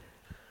it?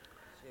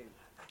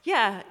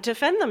 Yeah,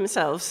 defend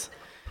themselves.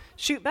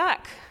 Shoot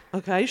back.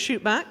 Okay,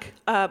 shoot back.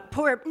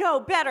 Pour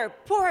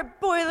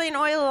boiling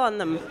oil on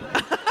them.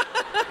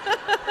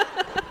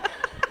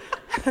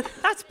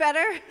 That's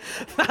better.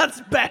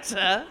 That's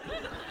better.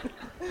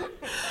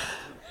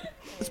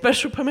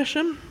 Special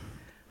permission?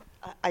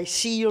 I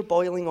see you're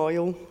boiling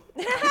oil.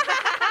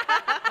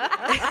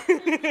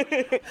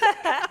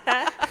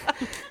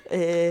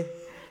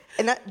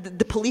 And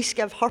the police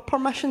give her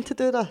permission to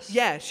do this?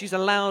 Yeah, she's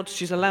allowed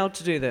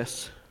to do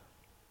this.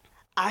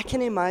 I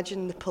can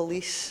imagine the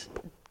police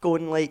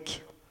going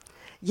like,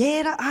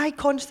 yeah, aye,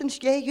 Constance,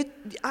 yeah,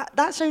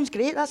 that sounds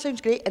great,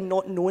 and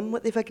not knowing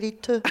what they've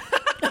agreed to.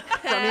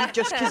 I mean,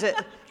 just because it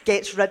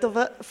gets rid of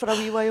it for a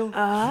wee while.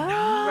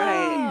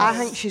 Right. I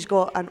think she's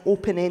got an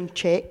open-end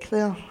check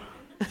there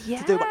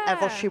to do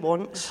whatever she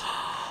wants.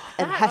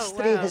 And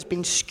history has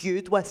been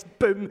skewed with,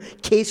 boom,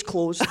 case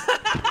closed.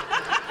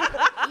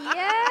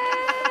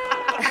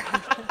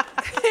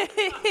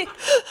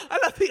 I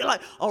love that you're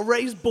like, I'll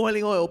raise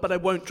boiling oil, but I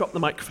won't drop the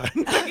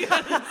microphone.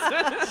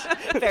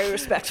 Very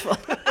respectful.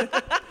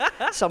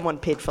 Someone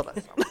paid for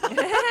that.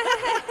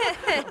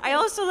 I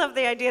also love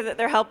the idea that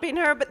they're helping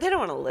her, but they don't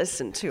want to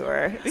listen to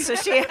her. So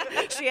she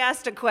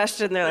asked a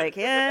question. They're like,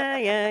 yeah.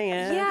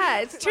 Yeah,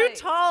 it's too like-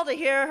 tall to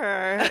hear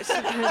her. It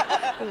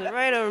was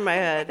right over my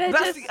head.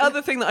 That's the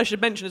other thing that I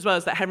should mention as well,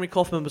 is that Henry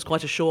Kaufman was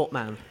quite a short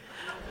man.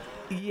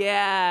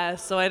 Yeah,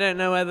 so I don't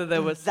know whether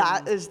there was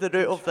That is the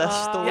root of this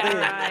story.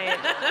 Right.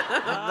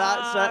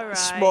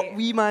 That's it. right.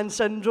 Wee man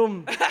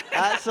syndrome.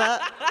 That's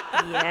it.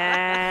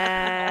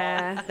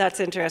 Yeah, that's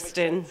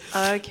interesting.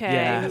 Okay.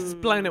 Yeah, it's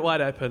blown it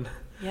wide open.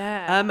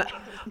 Yeah.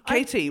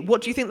 Katie,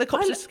 what do you think the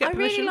cops just I get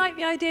really permission? like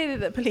the idea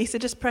that police are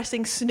just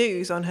pressing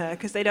snooze on her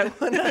because they don't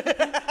want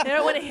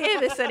to hear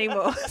this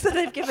anymore. So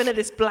they've given her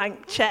this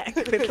blank check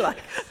with like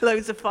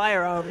loads of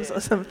firearms or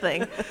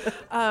something.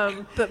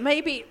 But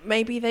maybe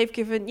they've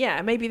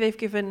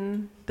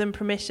given them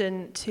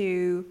permission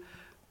to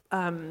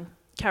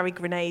carry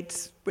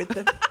grenades with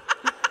them.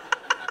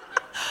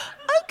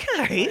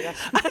 Okay,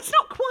 that's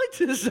not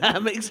quite as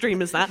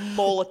extreme as that.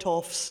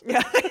 Molotovs.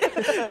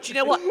 Do you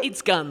know what?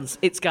 It's guns.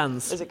 It's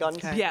guns. Is it guns?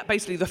 Okay. Yeah,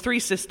 basically the three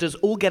sisters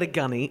all get a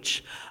gun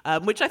each,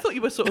 which I thought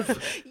you were sort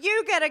of...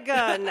 You get a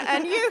gun,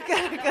 and you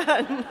get a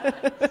gun.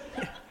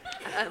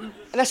 And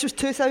this was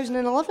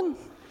 2011.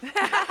 Do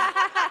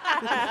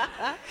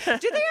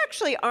they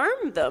actually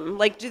arm them?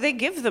 Like, do they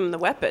give them the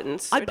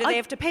weapons, or do they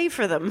have to pay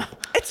for them?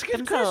 It's a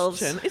good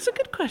question. It's a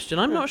good question.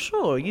 I'm not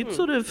sure. You'd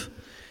sort of...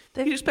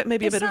 You'd expect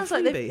maybe a bit of a It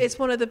sounds freebie. like it's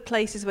one of the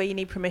places where you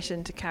need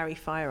permission to carry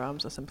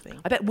firearms or something.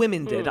 I bet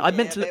women did. I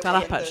meant to look that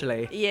up,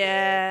 actually.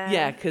 Yeah.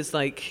 Yeah, because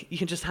like you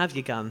can just have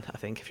your gun, I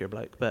think, if you're a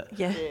bloke. But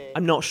Yeah.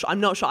 I'm not sure.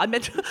 I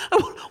meant to,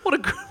 what a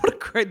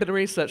great bit of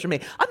research from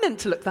me. I meant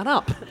to look that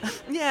up.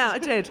 Yeah, I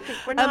did.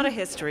 We're not a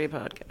history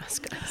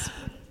podcast, guys.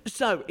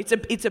 So it's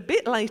a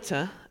bit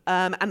later,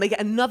 and they get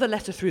another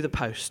letter through the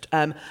post.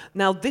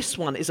 Now this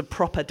one is a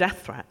proper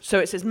death threat. So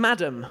it says,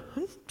 "Madam,"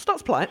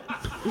 starts polite.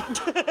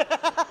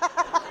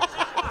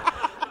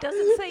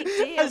 Doesn't say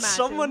dear As madam.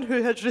 someone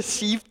who has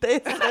received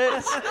death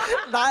threats,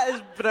 that is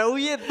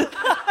brilliant.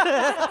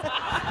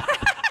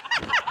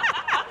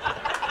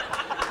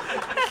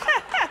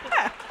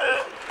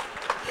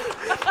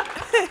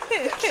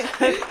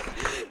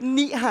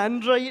 Neat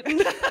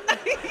handwriting.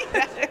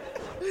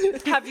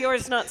 Have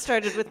yours not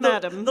started with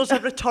madam? There's a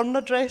return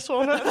address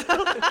on it.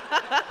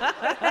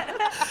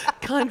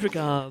 Kind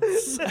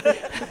regards.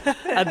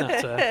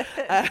 Another.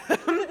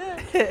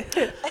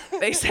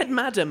 They said,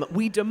 "Madam,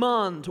 we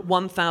demand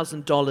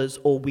 $1,000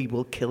 or we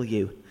will kill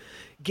you.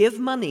 Give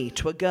money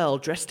to a girl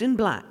dressed in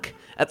black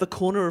at the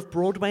corner of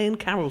Broadway and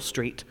Carroll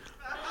Street."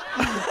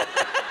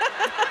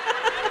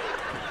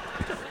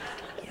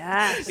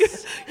 Yes.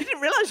 You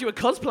didn't realise you were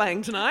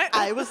cosplaying tonight.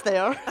 I was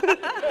there.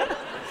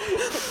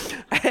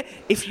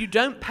 "If you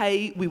don't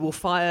pay, we will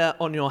fire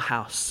on your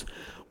house.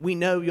 We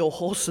know your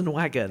horse and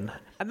wagon."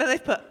 And then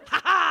they've put,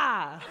 "Ha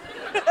ha!"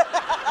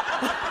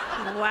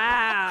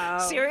 Wow.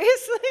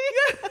 Seriously?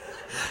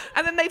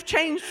 And then they've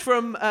changed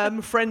from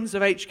Friends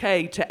of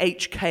HK to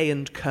HK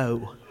and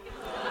Co.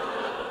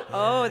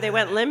 Oh, they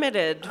went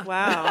limited.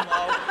 Wow.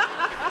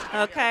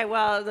 Okay,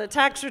 well, the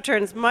tax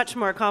return's much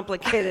more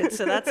complicated,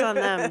 so that's on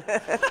them.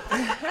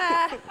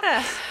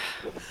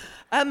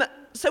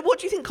 So what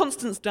do you think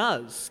Constance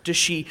does? Does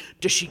she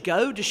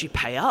go? Does she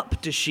pay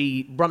up? Does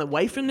she run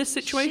away from this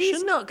situation?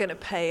 She's not going to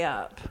pay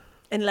up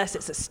unless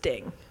it's a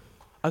sting.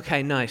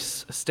 Okay,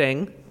 nice. A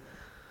sting.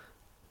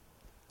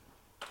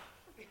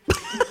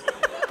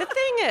 The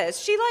thing is,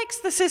 she likes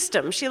the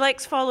system. She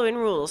likes following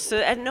rules. So,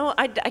 and no,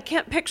 I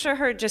can't picture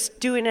her just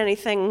doing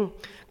anything.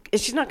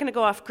 She's not going to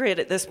go off grid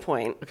at this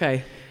point.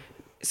 Okay.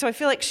 So I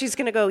feel like she's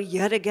going to go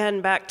yet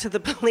again back to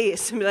the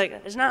police and be like,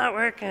 "It's not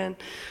working.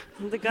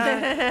 The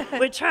gun.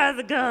 We tried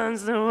the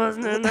guns. There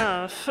wasn't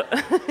enough."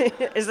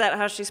 Is that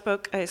how she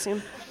spoke, I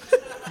assume?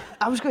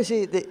 I was going to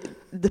say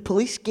the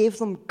police gave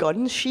them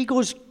guns. She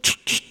goes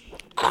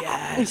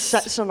and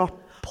sits on her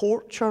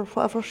porch or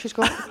whatever she's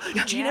got.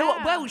 Do you know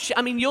what? Well,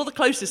 you're the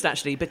closest,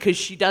 actually, because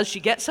she does. She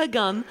gets her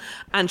gun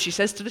and she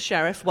says to the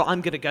sheriff, "Well,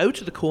 I'm going to go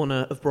to the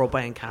corner of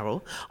Broadway and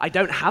Carroll. I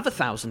don't have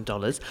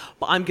 $1,000,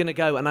 but I'm going to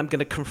go and I'm going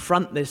to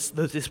confront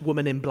this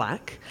woman in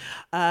black."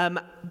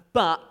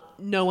 But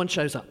no one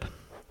shows up.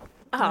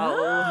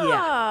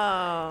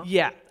 Oh.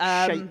 Yeah.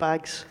 Shite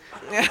bags.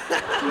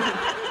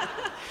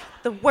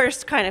 The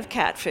worst kind of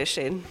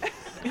catfishing.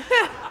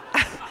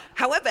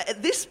 However,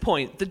 at this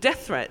point, the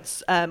death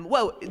threats,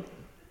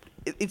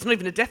 it's not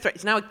even a death threat,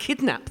 it's now a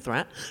kidnap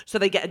threat. So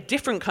they get a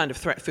different kind of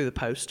threat through the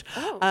post.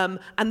 Oh.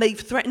 And they've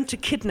threatened to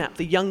kidnap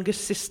the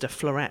youngest sister,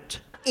 Florette.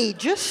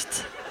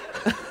 Ageist.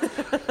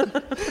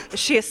 Is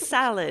she a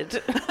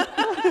salad?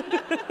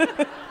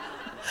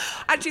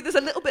 Actually, there's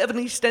a little bit of an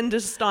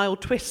EastEnders-style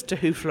twist to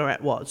who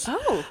Florette was.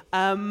 Oh.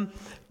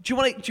 Do you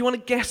want to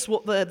guess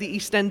what the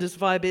EastEnders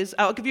vibe is?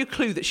 I'll give you a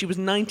clue that she was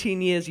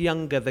 19 years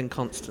younger than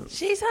Constance.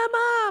 She's her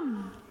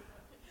mum.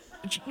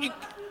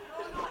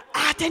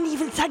 I didn't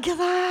even think of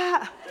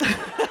that.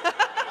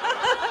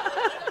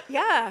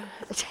 Yeah.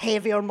 It's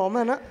heavier mum,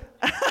 innit?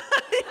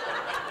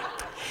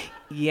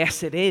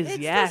 Yes, it is.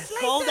 Yes.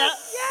 Called it.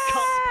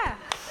 Yeah.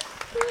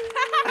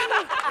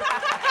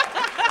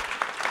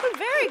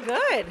 Very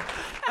good. good.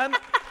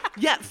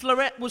 Yeah,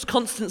 Florette was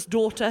Constance's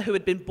daughter who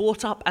had been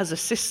brought up as a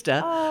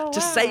sister to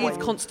save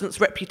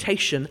Constance's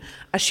reputation,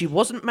 as she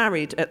wasn't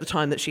married at the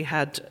time that she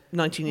had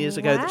 19 years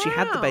ago that she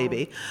had the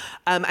baby.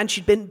 And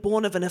she'd been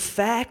born of an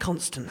affair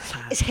Constance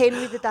had. Is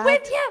Henry the dad?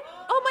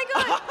 Oh my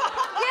God.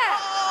 Yeah.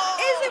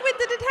 Is it with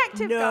the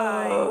detective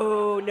guy?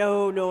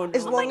 No.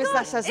 As long as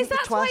this isn't the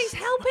That's why twist.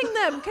 he's helping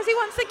them, because he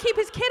wants to keep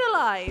his kid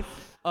alive.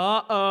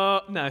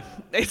 No,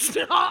 it's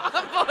not.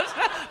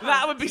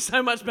 That would be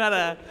so much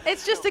better.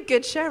 It's just a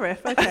good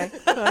sheriff. Okay.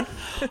 Fine.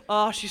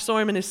 Oh, she saw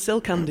him in his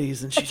silk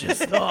undies and she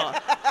just thought,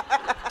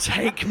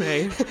 take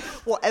me.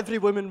 What every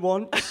woman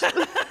wants.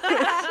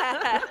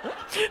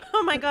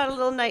 Oh my God, a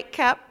little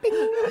nightcap. Bing.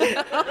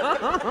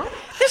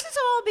 This is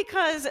all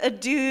because a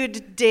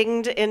dude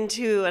dinged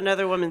into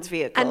another woman's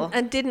vehicle.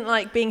 And didn't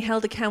like being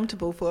held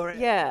accountable for it.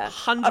 Yeah.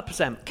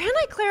 100%. Can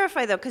I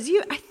clarify though? Because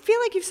I feel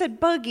like you've said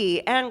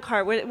buggy and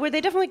car. Were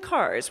they definitely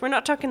cars? We're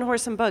not talking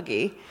horse and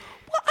buggy.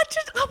 Well,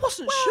 I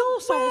wasn't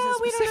sure, so I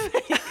wasn't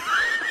specific.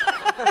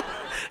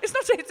 It's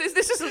not.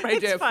 This isn't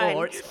Radio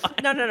 4. It's fine.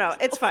 No.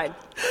 It's fine.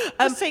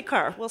 Just say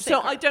car. We'll say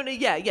car. I don't know.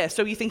 Yeah.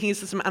 So you're thinking is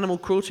there some animal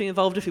cruelty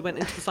involved if he went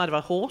into the side of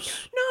a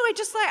horse? No,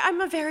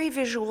 I'm a very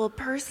visual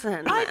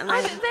person.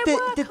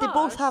 Did they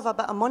both have a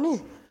bit of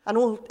money? I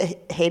know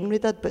Henry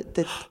did, but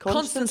did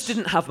Constance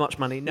didn't have much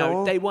money.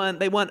 No, they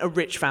weren't a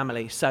rich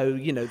family. So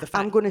the fact.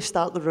 I'm going to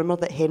start the rumour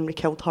that Henry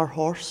killed her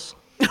horse.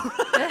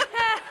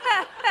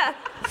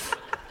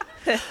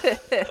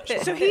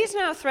 So he's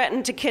now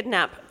threatened to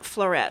kidnap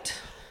Florette.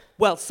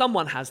 Well,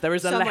 someone has. There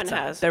is a Someone letter.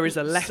 has. There is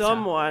a letter.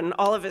 Someone,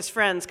 all of his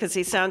friends, because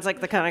he sounds like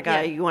the kind of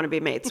guy you want to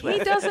be mates with.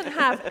 He doesn't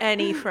have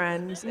any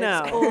friends.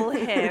 No. It's all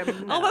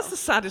him. Oh, that's the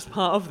saddest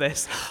part of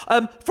this.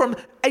 From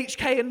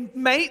HK and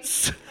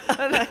mates,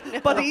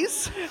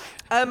 buddies.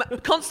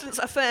 Constance's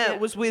affair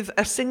was with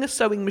a Singer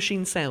sewing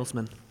machine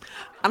salesman.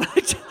 And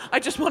I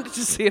just wanted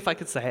to see if I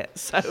could say it.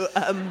 So,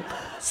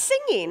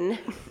 Singing?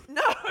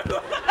 No.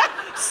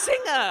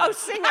 Singer. Oh,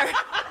 singer.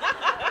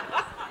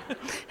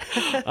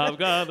 I've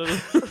got it. I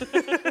was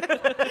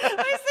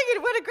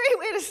thinking, what a great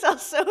way to sell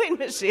sewing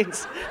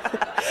machines.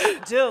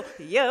 Do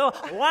you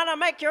want to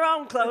make your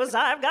own clothes?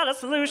 I've got a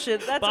solution.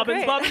 That's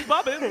Bobbins, great.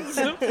 bobbins.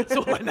 That's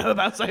all I know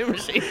about sewing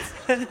machines.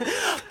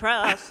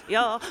 Press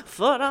your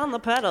foot on the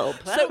pedal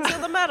to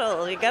the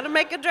metal. You got to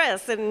make a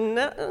dress. And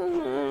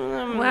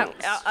Wow.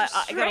 I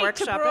got to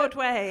workshop to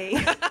Broadway.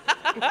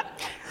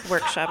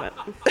 Workshop it.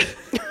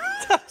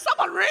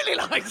 Someone really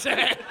likes it.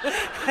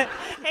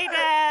 Hey,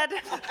 Dad.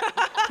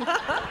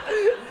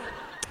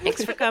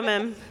 Thanks for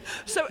coming.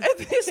 So at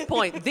this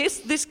point,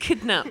 this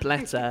kidnap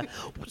letter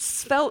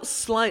felt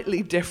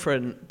slightly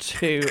different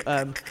to.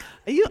 Are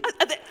you?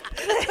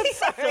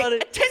 Sorry.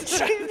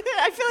 Attention.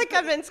 I feel like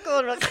I'm in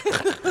school.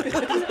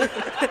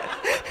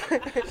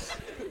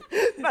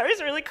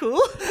 Mhairi's really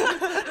cool.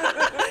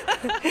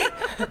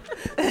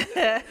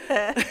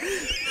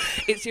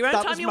 It's your own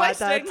That time was you're my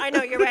wasting. dad. I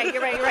know, you're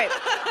right.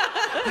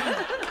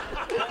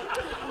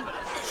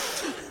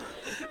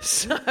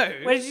 So.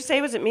 What did you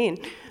say? Was it mean?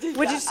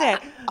 What did you say?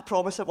 I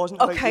promise it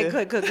wasn't about Okay,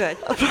 you. good.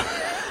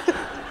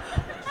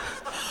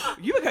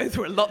 You were going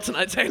through a lot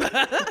tonight, Taylor.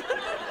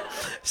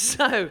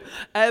 So,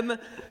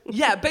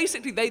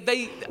 basically,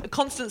 they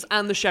Constance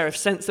and the sheriff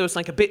sensed there was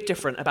something a bit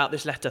different about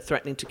this letter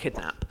threatening to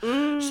kidnap.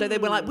 So they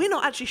were like, we're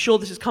not actually sure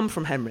this has come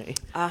from Henry.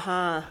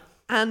 Uh-huh.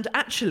 And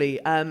actually,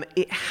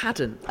 it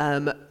hadn't.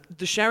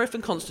 The sheriff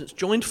and Constance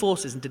joined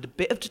forces and did a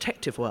bit of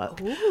detective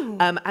work.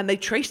 And they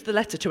traced the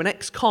letter to an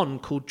ex-con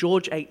called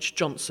George H.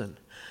 Johnson.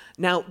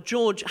 Now,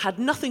 George had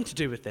nothing to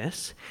do with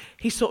this.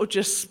 He sort of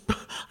just,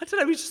 he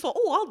just thought,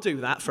 I'll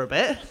do that for a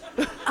bit.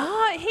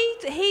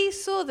 He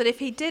saw that if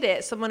he did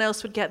it, someone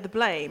else would get the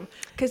blame.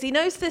 Because he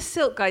knows this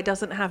Silk guy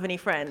doesn't have any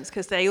friends,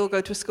 because they all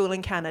go to a school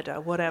in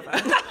Canada, whatever.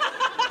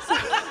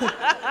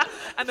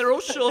 And they're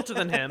all shorter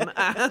than him.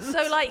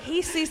 So,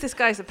 he sees this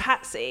guy's a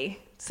patsy,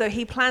 so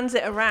he plans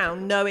it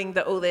around knowing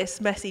that all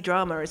this messy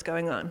drama is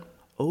going on.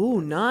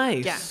 Oh,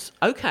 nice. Yeah.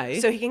 Okay.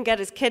 So he can get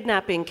his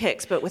kidnapping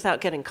kicks, but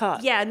without getting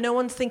caught. Yeah, no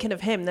one's thinking of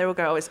him. They all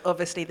go, it's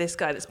obviously this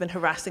guy that's been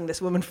harassing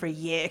this woman for a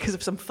year because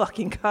of some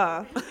fucking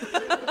car.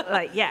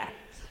 Yeah.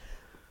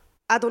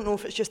 I don't know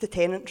if it's just a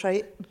tenant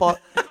trait,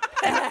 but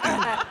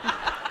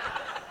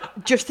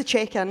just to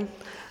check in,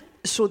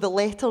 so the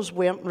letters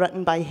weren't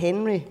written by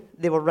Henry.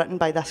 They were written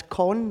by this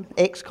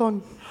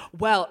ex-con.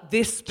 Well,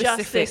 this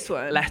specific this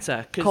one.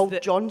 letter. Called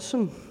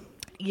Johnson.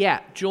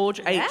 Yeah, George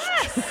H.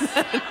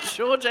 Yes.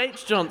 George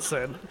H.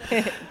 Johnson.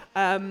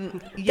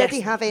 Did he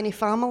have any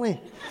family?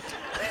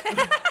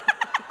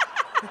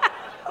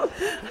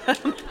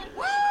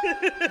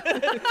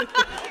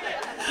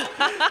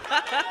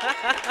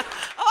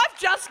 I've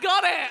just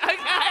got it,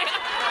 okay.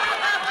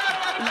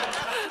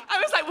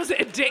 I was like, was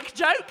it a dick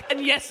joke?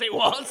 And yes, it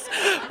was.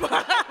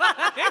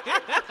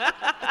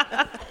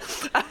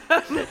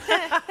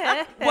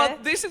 Well,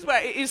 this is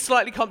where it is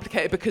slightly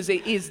complicated because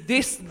it is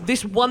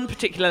this one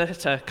particular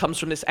letter comes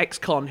from this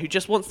ex-con who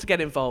just wants to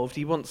get involved.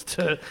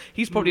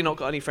 He's probably not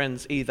got any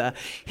friends either.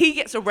 He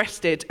gets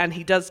arrested and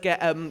he does get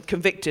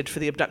convicted for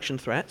the abduction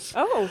threats.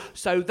 Oh.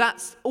 So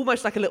that's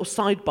almost like a little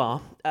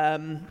sidebar.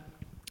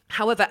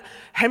 However,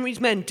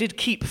 Henry's men did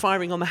keep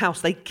firing on the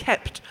house. They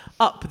kept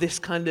up this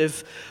kind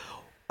of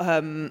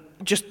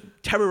just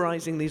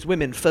terrorising these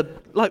women for,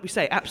 like we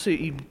say,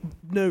 absolutely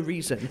no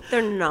reason.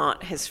 They're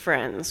not his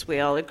friends,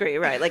 we all agree,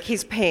 right? Like,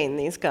 he's paying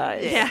these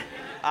guys. Yeah.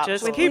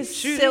 Just With keep his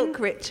shooting. silk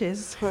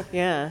riches.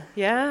 Yeah,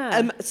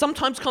 yeah.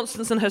 Sometimes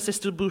Constance and her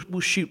sister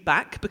will shoot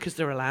back because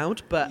they're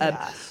allowed,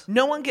 but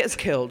no one gets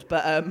killed.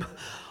 But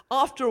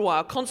after a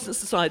while,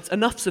 Constance decides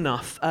enough's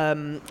enough,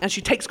 and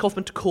she takes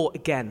Kaufman to court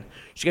again.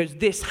 She goes,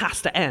 this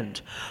has to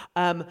end.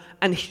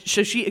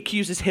 So she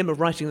accuses him of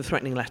writing the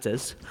threatening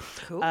letters.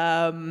 Cool.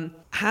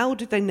 How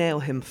did they nail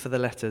him for the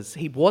letters?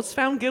 He was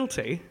found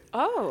guilty.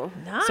 Oh,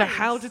 nice. So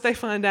how did they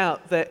find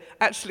out that,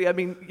 actually, I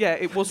mean, yeah,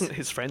 it wasn't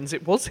his friends,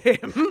 it was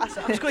him.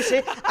 I was going to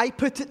say, I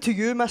put it to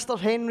you, Mr.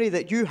 Henry,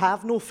 that you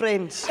have no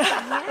friends.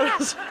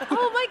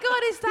 Oh my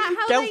God, is that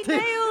how Guilty. they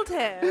nailed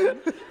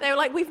him? They were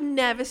like, we've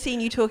never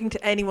seen you talking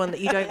to anyone that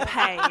you don't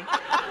pay.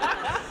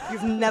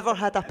 You've never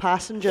had a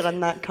passenger in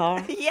that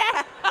car.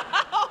 Yeah.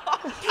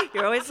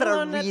 You're always For a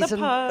alone at the reason.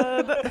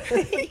 pub.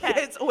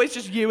 It's always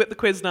just you at the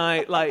quiz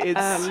night, like,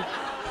 it's...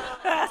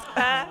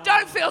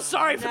 Don't feel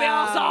sorry for the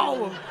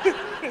arsehole!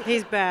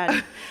 He's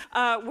bad.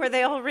 Were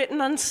they all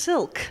written on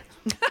silk?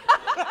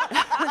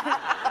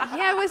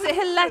 Yeah, was it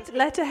a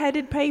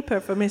letter-headed paper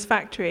from his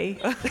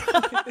factory?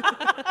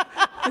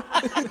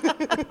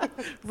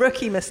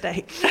 Rookie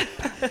mistake.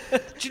 Do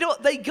you know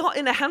what? They got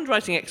in a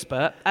handwriting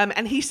expert,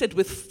 and he said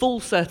with full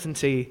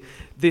certainty,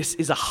 this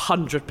is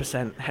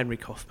 100% Henry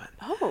Kaufman.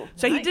 Oh,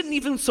 so nice. he didn't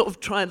even sort of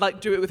try and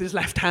like do it with his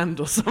left hand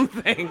or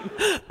something.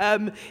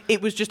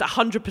 It was just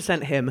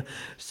 100% him.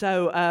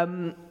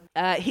 So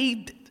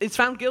he is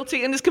found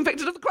guilty and is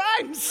convicted of the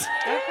crimes.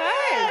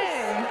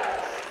 Okay.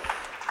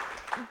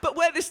 But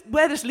where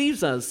this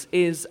leaves us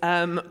is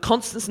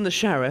Constance and the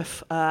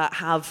sheriff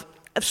have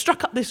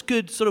struck up this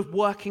good sort of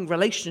working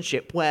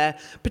relationship where,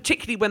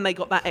 particularly when they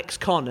got that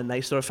ex-con and they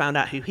sort of found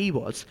out who he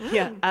was.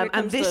 Yeah.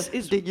 And this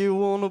is... Do you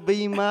want to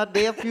be my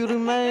deputy,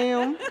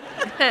 ma'am?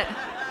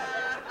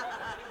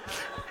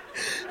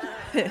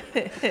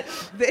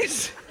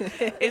 This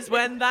is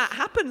when that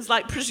happens.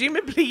 Like,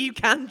 presumably you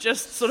can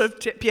just sort of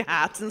tip your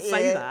hat and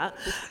say that.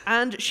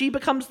 And she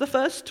becomes the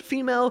first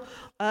female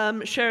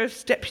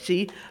sheriff's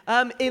deputy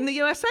in the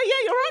USA. Yeah,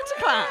 you're right to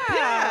clap.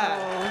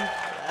 Yeah.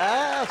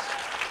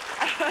 Yes.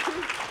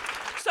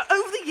 So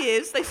over the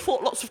years, they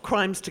fought lots of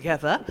crimes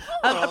together.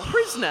 A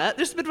prisoner,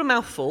 this is a bit of a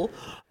mouthful,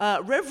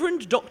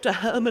 Reverend Dr.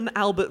 Herman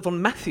Albert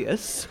von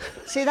Matthias.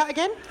 Say that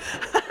again?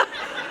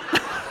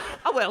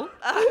 I will.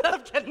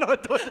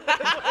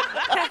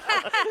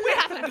 We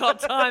haven't got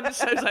time. This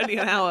show's only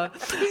an hour.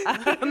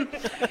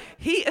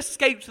 He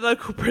escaped the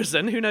local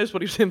prison. Who knows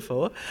what he was in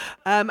for?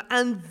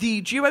 And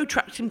the duo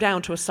tracked him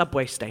down to a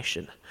subway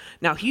station.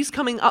 Now, he's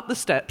coming up the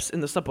steps in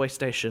the subway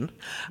station,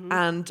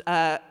 and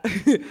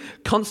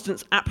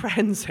Constance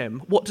apprehends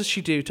him. What does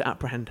she do to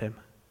apprehend him?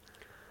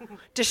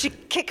 Does she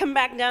kick him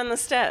back down the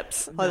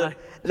steps? Hold on.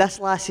 This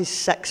lassie's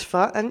 6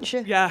 foot, isn't she?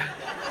 Yeah.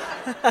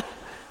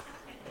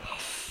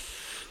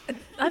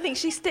 I think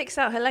she sticks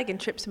out her leg and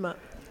trips him up.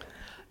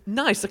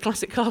 Nice, a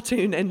classic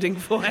cartoon ending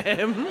for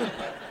him.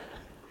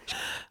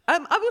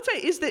 I will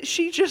say is that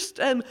she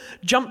just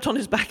jumped on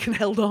his back and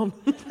held on.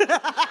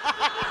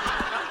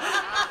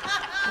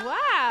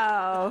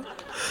 Wow.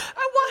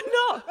 And why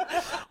not?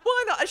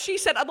 Why not? As she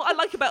said, what I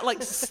like about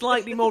like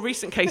slightly more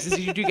recent cases is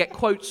you do get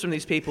quotes from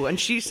these people. And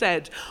she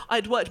said,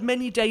 I'd worked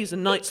many days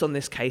and nights on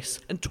this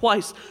case, and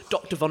twice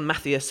Dr. von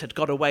Matthias had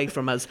got away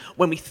from us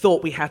when we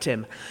thought we had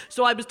him.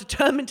 So I was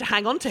determined to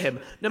hang on to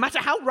him, no matter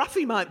how rough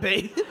he might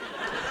be.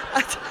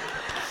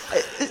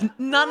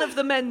 None of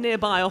the men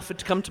nearby offered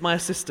to come to my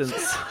assistance.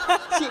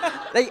 See,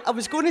 like, I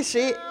was going to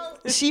say,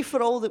 see,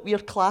 for all that we're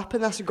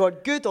clapping this and going,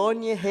 good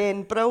on you,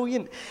 Hen,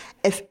 brilliant.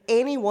 If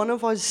any one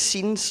of us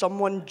seen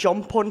someone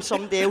jump on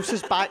somebody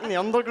else's back in the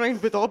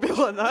underground, we'd all be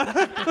like that.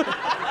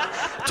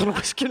 I don't know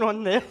what's going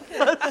on there.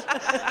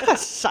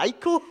 That's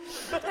psycho.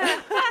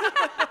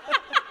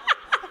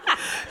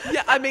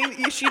 Yeah, I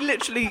mean, she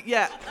literally,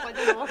 yeah.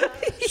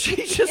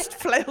 She just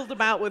flailed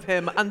about with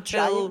him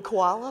until... Giant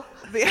koala.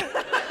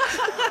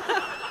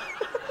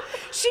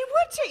 She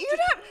would take, you'd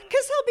have,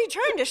 because he'll be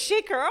trying to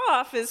shake her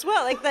off as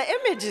well. Like, the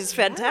image is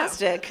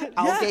fantastic.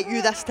 I'll get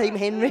you this time,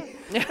 Henry.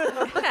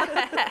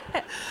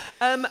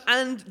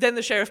 And then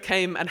the sheriff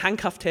came and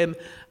handcuffed him,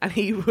 and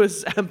he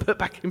was put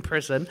back in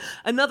prison.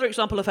 Another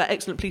example of her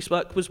excellent police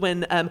work was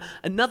when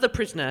another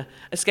prisoner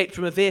escaped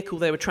from a vehicle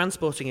they were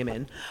transporting him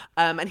in,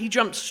 and he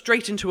jumped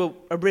straight into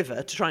a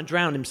river to try and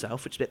drown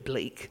himself, which is a bit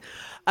bleak.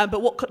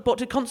 But what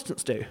did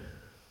Constance do?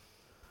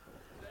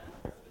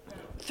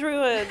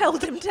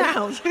 Held him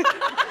down.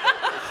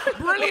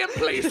 Brilliant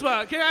police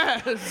work,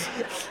 yes.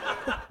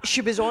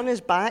 She was on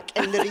his back,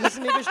 and the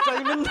reason he was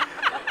drowning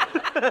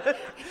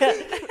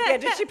Yeah,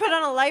 did she put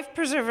on a life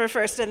preserver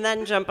first and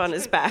then jump on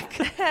his back?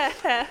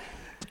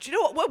 Do you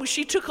know what? Well,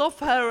 she took off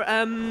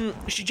her.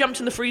 She jumped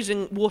in the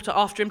freezing water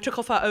after him, took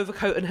off her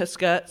overcoat and her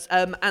skirts,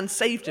 and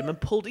saved him and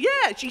pulled.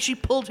 Yeah, she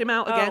pulled him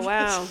out again. Oh,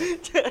 wow.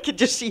 I could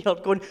just see her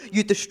going,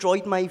 "You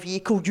destroyed my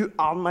vehicle, you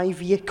are my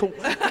vehicle."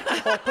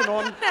 Hopping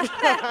on.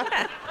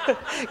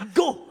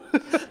 Go!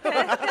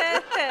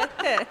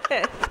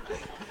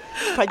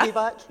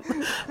 Piggyback.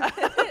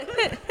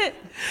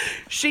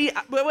 She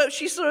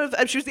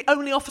was the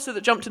only officer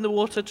that jumped in the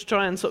water to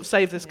try and sort of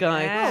save this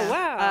guy. Oh,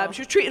 wow.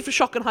 She was treated for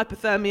shock and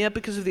hypothermia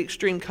because of the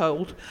extreme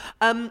cold.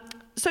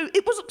 So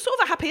it was sort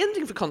of a happy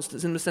ending for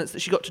Constance in the sense that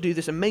she got to do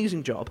this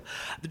amazing job,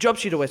 the job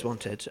she'd always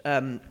wanted,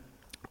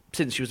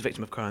 since she was a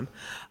victim of crime.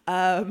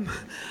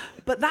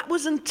 But that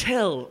was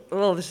until,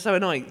 this is so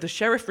annoying, the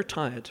sheriff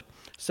retired.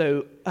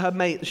 So her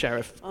mate, the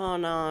sheriff. Oh,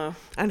 no.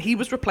 And he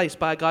was replaced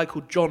by a guy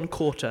called John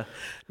Corter.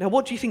 Now,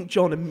 what do you think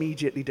John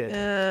immediately did?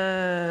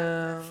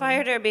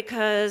 Fired her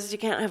because you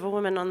can't have a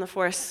woman on the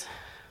force.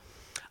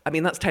 I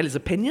mean, that's Taylor's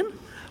opinion,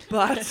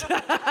 but...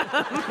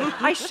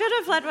 I should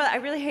have led with, I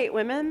really hate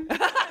women.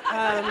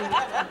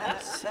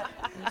 That's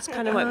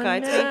kind of what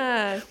guides me.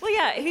 Well,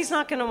 yeah, he's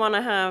not going to want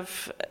to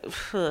have...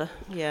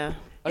 yeah.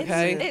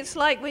 Okay. It's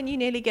like when you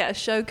nearly get a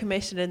show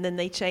commission and then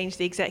they change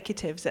the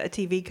executives at a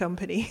TV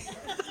company.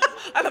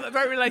 I love it,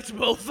 very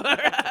relatable.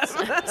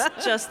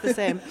 It's just the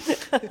same.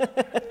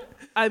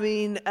 I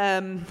mean,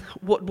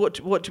 what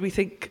do we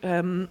think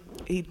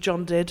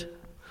John did?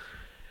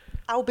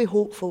 I'll be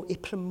hopeful he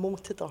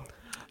promoted her.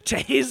 To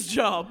his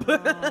job.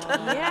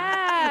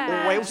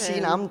 Yeah. While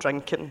seeing I'm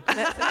drinking.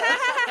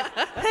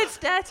 Let's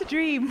dare to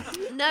dream.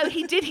 No,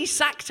 he did. He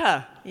sacked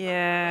her.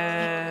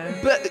 Yeah.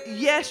 But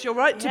yes, you're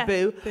right to Yeah,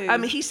 boo.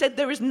 boo. He said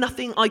there is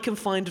nothing I can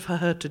find for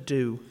her to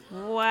do.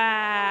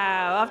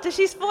 Wow. After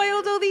she's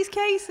foiled all these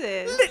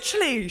cases.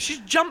 Literally, she's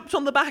jumped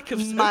on the back of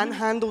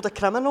Manhandled a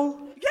criminal.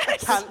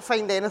 Yes. Can't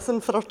find anything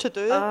for her to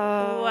do.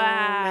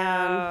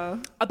 Wow.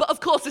 But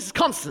of course, this is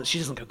Constance. She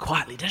doesn't go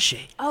quietly, does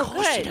she? Oh, of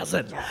course she good.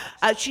 doesn't.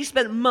 She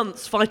spent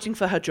months fighting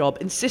for her job,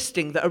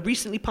 insisting that a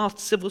recently passed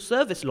civil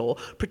service law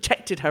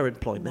protected her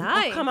employment.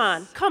 Nice. Come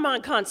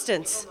on,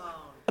 Constance.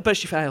 But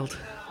she failed.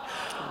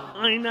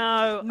 I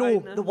know. No,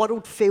 the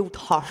world failed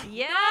her.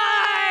 Yes.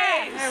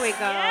 There we go.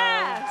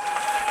 Yes.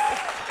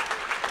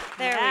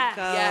 There Yes.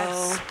 we go.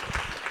 Yes.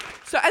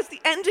 So as the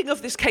ending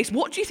of this case,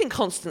 what do you think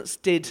Constance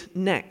did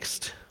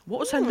next?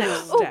 What was her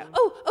next step?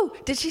 Oh,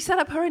 did she set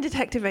up her own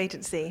detective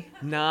agency?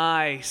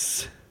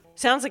 Nice.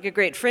 Sounds like a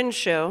great Fringe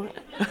show.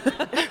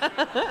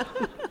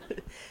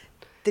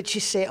 Did she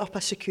set up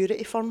a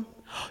security firm?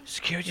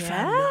 Security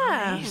Yeah.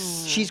 firm.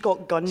 Nice. She's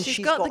got guns, She's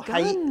she's got got the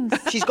height, guns.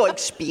 she's got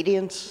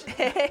experience.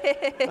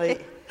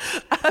 Like,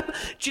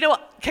 Do you know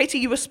what, Katie?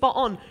 You were spot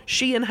on.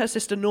 She and her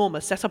sister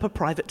Norma set up a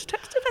private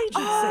detective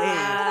agency.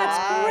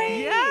 That's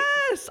great.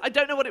 Yes. I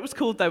don't know what it was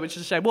called though, which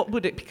is a shame. What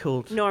would it be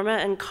called? Norma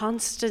and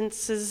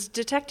Constance's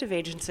detective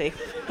agency.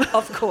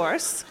 Of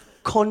course.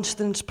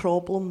 Constance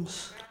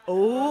Problems.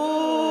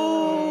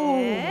 Oh.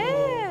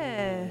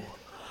 Yeah.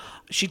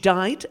 She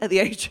died at the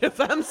age of,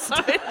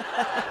 sorry.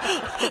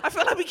 I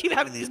feel like we keep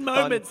having these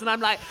moments and I'm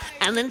like,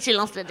 and then she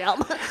lost her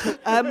job.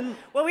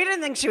 Well, we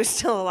didn't think she was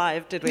still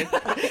alive, did we?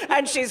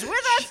 And she's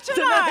with us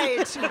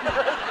tonight.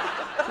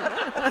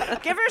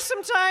 Give her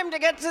some time to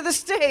get to the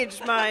stage,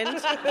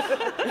 mind.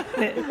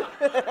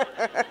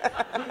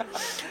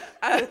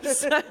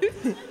 So,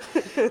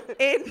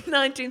 in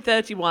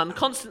 1931,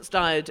 Constance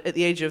died at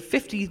the age of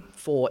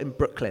 54 in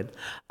Brooklyn.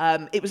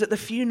 It was at the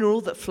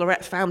funeral that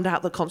Florette found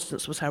out that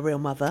Constance was her real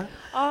mother.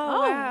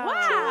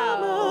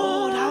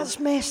 Oh, that's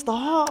messed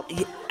up.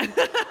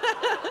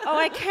 Oh,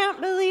 I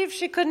can't believe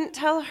she couldn't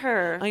tell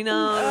her. I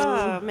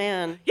know. Oh,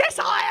 man. Yes,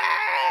 I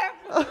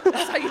am!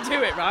 That's how you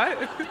do it,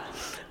 right?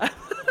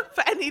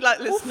 For any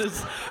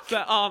listeners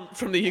that aren't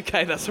from the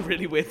UK, that's a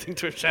really weird thing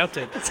to have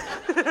shouted.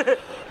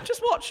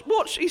 Just watch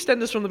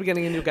EastEnders from the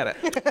beginning and you'll get it.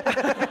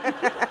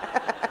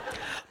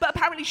 But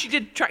apparently she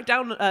did track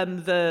down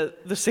the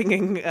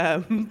singing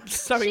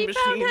sewing She machine.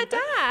 found her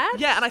dad.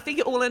 Yeah, and I think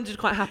it all ended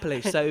quite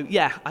happily. So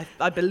yeah,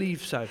 I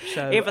believe so.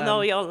 So Even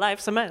though your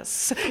life's a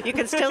mess, you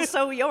can still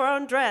sew your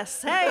own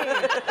dress. Hey!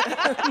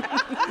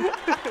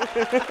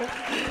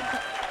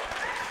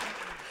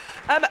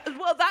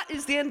 well, that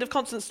is the end of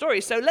Constance's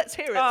story. So let's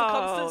hear it for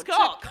Constance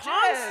Cock.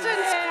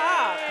 Constance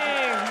Cock.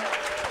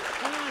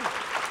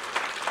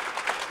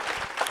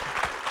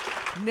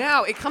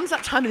 Now, it comes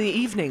that time of the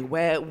evening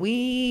where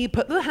we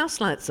put the house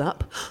lights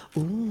up.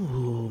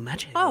 Ooh,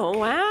 magic. Oh,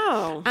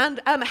 wow. And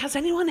has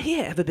anyone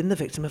here ever been the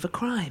victim of a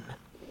crime?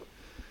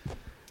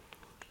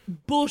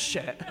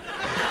 Bullshit.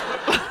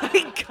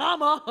 Like,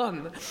 come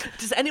on.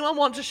 Does anyone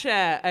want to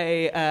share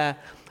a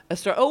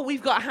story? Oh,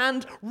 we've got a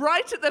hand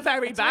right at the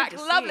very back.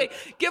 Lovely.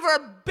 Give her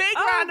a big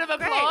round of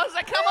applause.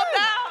 Great. Come on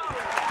now.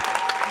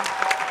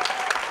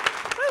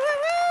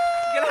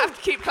 You're going to have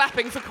to keep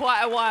clapping for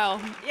quite a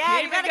while.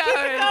 Yeah, you got to keep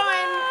it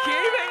going. Keep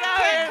it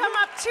going. Can't come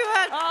up to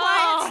a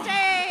quiet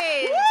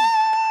stage.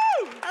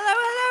 Woo!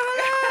 Hello.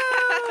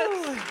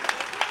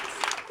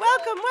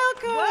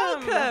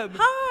 Welcome.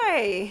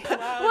 Hi.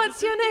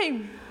 What's your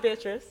name?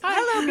 Beatrice.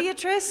 Hello,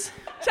 Beatrice.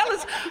 Tell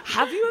us,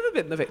 have you ever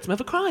been the victim of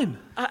a crime?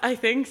 I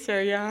think so,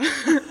 yeah.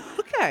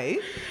 Okay.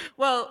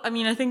 Well, I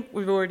mean, I think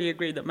we've already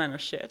agreed that men are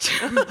shit.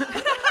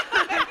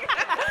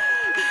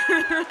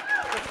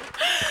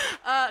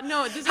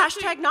 No, this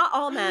Hashtag not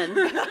all men.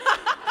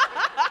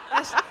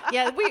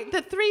 Yeah,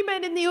 the three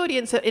men in the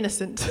audience are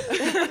innocent.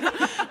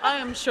 I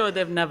am sure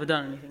they've never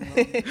done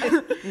anything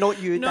wrong.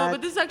 Not you, No, Dad.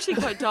 but this is actually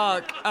quite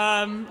dark.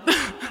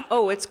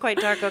 Oh, it's quite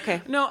dark.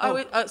 Okay. No, I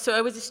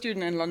was a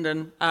student in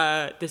London.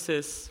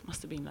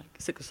 Must have been like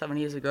 6 or 7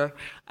 years ago.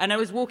 And I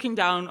was walking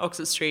down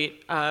Oxford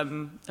Street.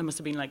 It must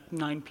have been like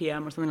 9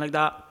 p.m. or something like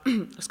that.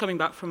 I was coming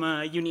back from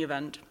a uni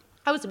event.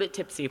 I was a bit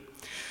tipsy.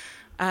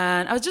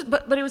 And I was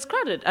but it was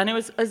crowded. And it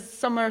was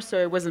summer, so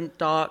it wasn't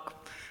dark.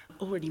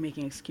 Already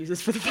making excuses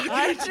for the fact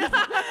I just know.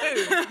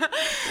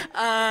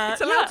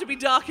 It's allowed to be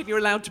dark and you're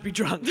allowed to be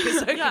drunk.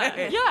 It's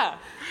okay. Yeah.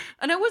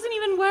 And I wasn't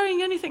even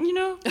wearing anything,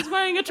 I was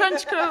wearing a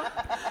trench coat.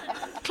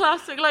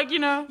 Classic, You're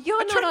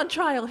not on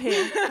trial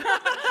here.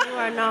 You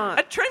are not.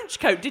 A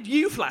trench coat? Did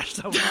you flash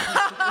someone?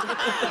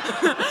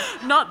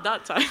 Not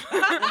that time.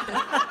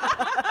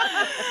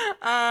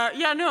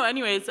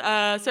 Anyways,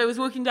 so I was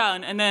walking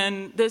down and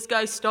then this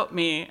guy stopped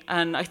me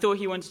and I thought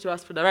he wanted to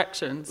ask for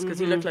directions because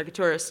he looked like a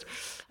tourist.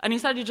 And he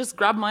said he just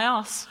grabbed my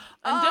ass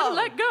and didn't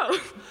let go.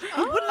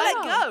 He wouldn't let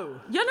go?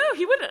 Yeah, no,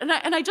 he wouldn't.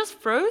 And I just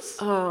froze.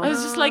 I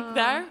was just like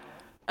there.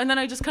 And then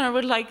I just kind of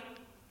would like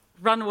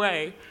run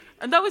away.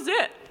 And that was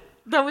it.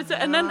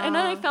 And then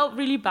I felt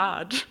really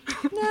bad.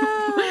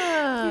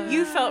 No.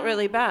 You felt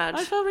really bad.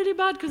 I felt really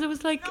bad because I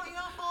was like...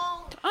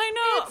 I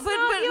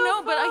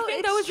know, but I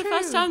think that was the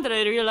first time that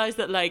I realized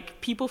that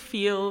like people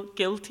feel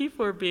guilty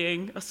for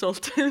being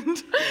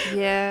assaulted.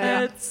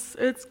 Yeah.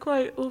 It's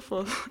quite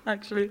awful,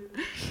 actually.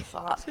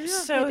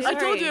 So I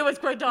told you it was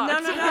quite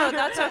dark. No,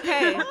 that's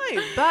okay.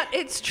 But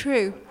it's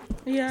true.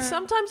 Yeah.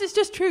 Sometimes it's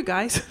just true,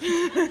 guys.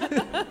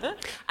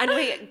 And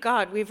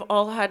we've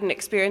all had an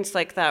experience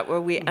like that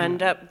where we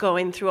end up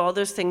going through all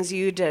those things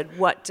you did.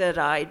 What did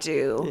I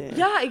do?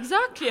 Yeah,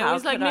 exactly. How I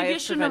was like, could I maybe I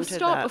have shouldn't have prevented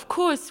stopped. that? Of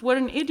course, what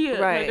an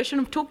idiot. Right. Like, I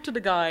shouldn't have talked to the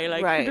guy.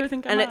 Like, Right. who do I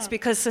think I And am? it's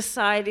because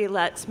society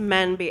lets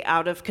men be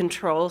out of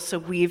control, so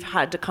we've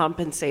had to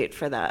compensate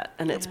for that.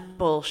 And it's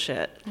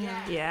bullshit.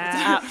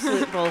 Yeah.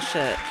 Absolute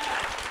bullshit.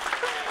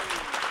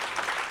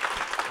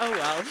 Oh,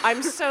 well.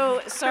 I'm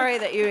so sorry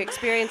that you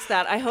experienced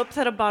that. I hope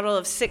that a bottle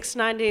of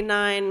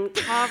 $6.99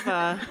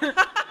 cava.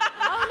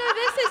 Oh, no,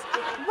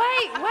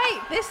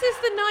 this is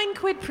the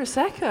 £9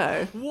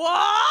 Prosecco. What?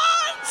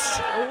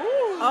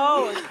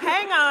 Oh,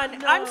 hang on.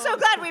 No. I'm so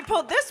glad we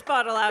pulled this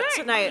bottle out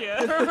tonight.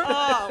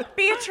 Oh,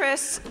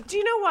 Beatrice, do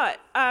you know what?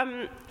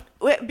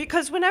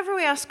 Because whenever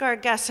we ask our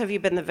guests, have you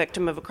been the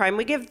victim of a crime,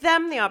 we give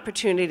them the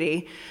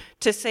opportunity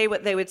to say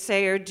what they would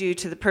say or do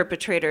to the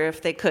perpetrator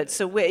if they could.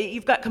 So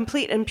you've got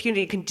complete impunity.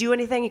 You can do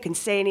anything, you can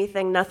say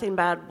anything, nothing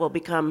bad will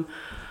become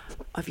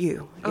of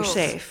you. You're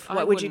safe.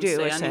 What would you do? I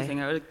wouldn't say anything.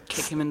 I would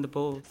kick him in the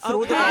balls. Okay.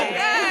 On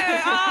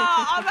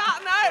that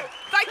note,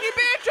 thank you,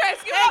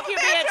 Beatrice. Thank you,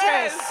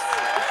 Beatrice.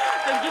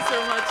 Thank you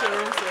so much.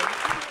 You're awesome.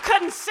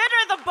 Consider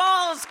the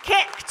balls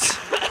kicked.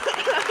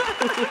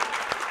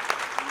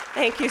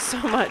 Thank you so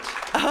much.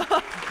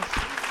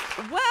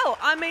 Well,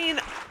 I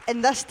mean...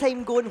 And this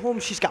time going home,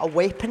 she's got a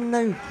weapon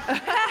now.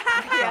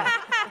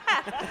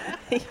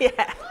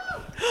 Yeah.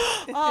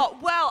 Oh,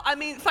 well, I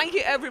mean, thank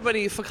you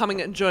everybody for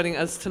coming and joining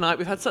us tonight.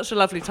 We've had such a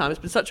lovely time.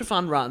 It's been such a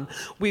fun run.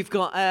 We've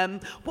got,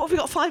 what have we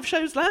got, 5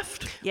 shows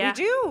left? Yeah.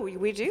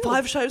 We do.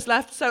 5 shows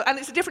left. So, and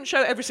it's a different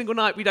show every single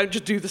night. We don't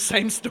just do the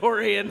same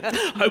story and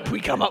hope we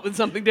come up with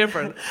something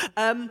different.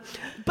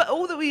 But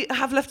all that we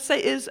have left to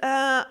say is,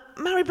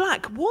 Mhairi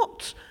Black,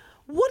 what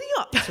are you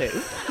up to?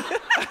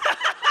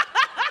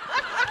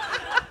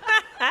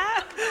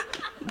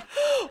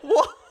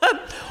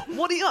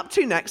 What are you up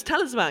to next?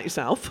 Tell us about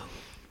yourself.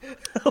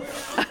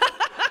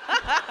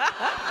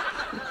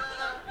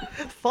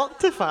 Fuck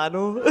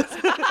Tefano.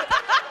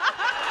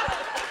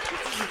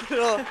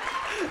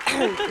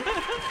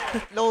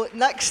 No,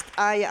 next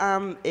I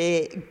am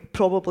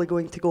probably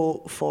going to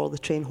go for the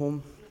train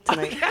home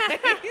tonight.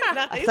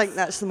 Nice. I think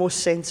that's the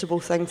most sensible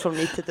thing for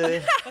me to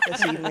do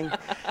this evening.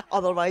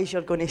 Otherwise,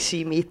 you're going to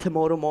see me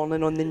tomorrow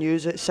morning on the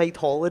news outside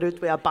Holyrood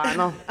with a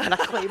banner and a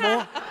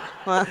claymore.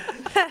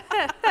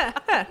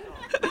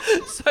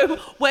 So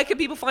where can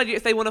people find you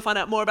if they want to find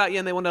out more about you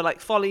and they want to like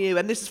follow you?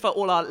 And this is for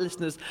all our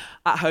listeners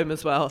at home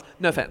as well.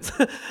 No offence.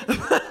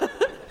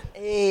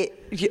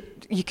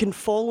 You can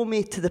follow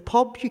me to the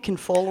pub. You can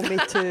follow me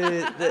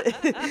to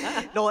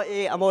the... No,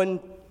 I'm on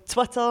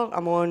Twitter.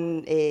 I'm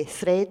on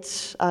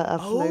Threads.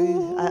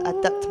 I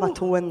dipped my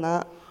toe in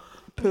that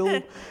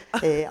pool.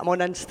 I'm on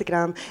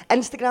Instagram.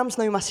 Instagram's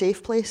now my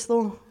safe place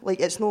though. Like,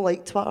 it's not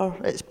like Twitter.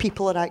 It's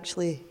people are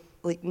actually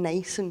like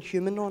nice and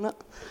human on it.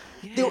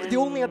 Yeah. The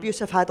only abuse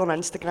I've had on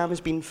Instagram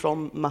has been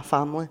from my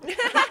family.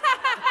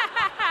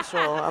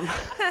 So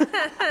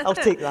I'll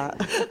take that.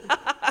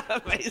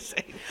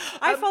 Amazing.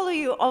 I follow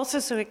you also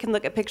so I can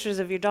look at pictures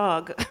of your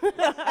dog.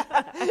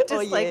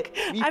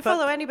 I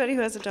follow anybody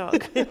who has a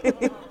dog.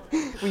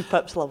 Wee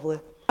Pip's lovely.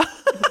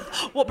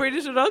 What breed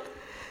is your dog?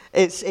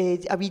 It's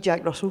a wee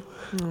Jack Russell.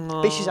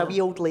 But she's a wee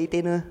old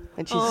lady now.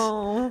 And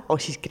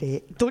she's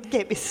great. Don't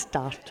get me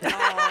started.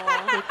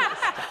 I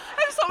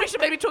just thought we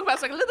should maybe talk about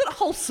something a little bit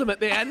wholesome at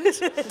the end.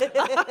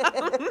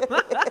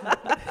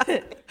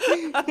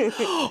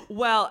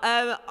 Well,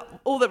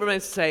 all that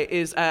remains to say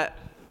is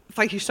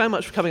thank you so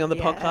much for coming on the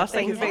podcast.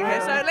 Thank you for being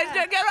here. So let's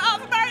give it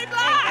up for Mhairi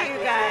Black. Thank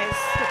you, guys.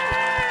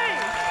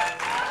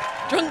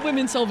 Drunk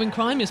Women Solving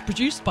Crime is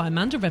produced by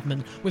Amanda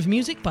Redman, with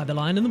music by The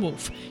Lion and the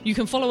Wolf. You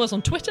can follow us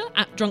on Twitter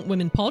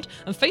 @DrunkWomenPod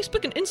and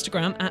Facebook and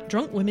Instagram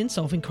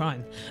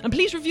 @DrunkWomenSolvingCrime. And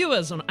please review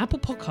us on Apple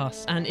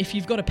Podcasts. And if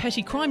you've got a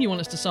petty crime you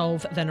want us to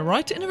solve, then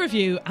write it in a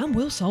review and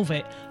we'll solve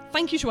it.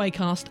 Thank you to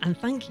Acast, and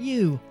thank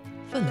you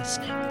for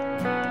listening.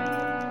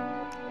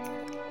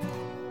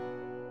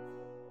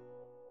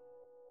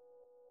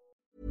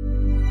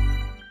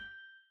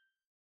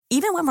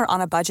 Even when we're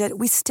on a budget,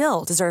 we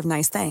still deserve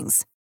nice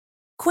things.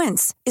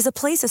 Quince is a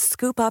place to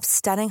scoop up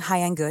stunning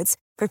high-end goods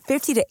for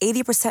 50 to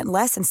 80%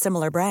 less than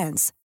similar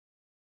brands.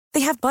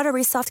 They have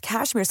buttery soft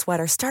cashmere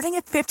sweaters starting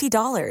at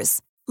 $50,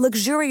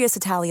 luxurious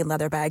Italian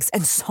leather bags,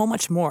 and so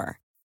much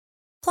more.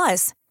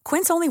 Plus,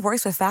 Quince only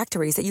works with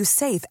factories that use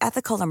safe,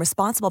 ethical, and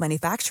responsible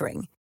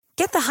manufacturing.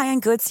 Get the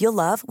high-end goods you'll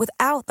love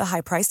without the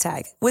high price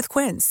tag with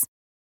Quince.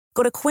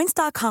 Go to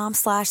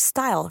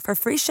quince.com/style for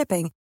free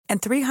shipping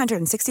and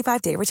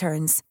 365-day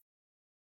returns.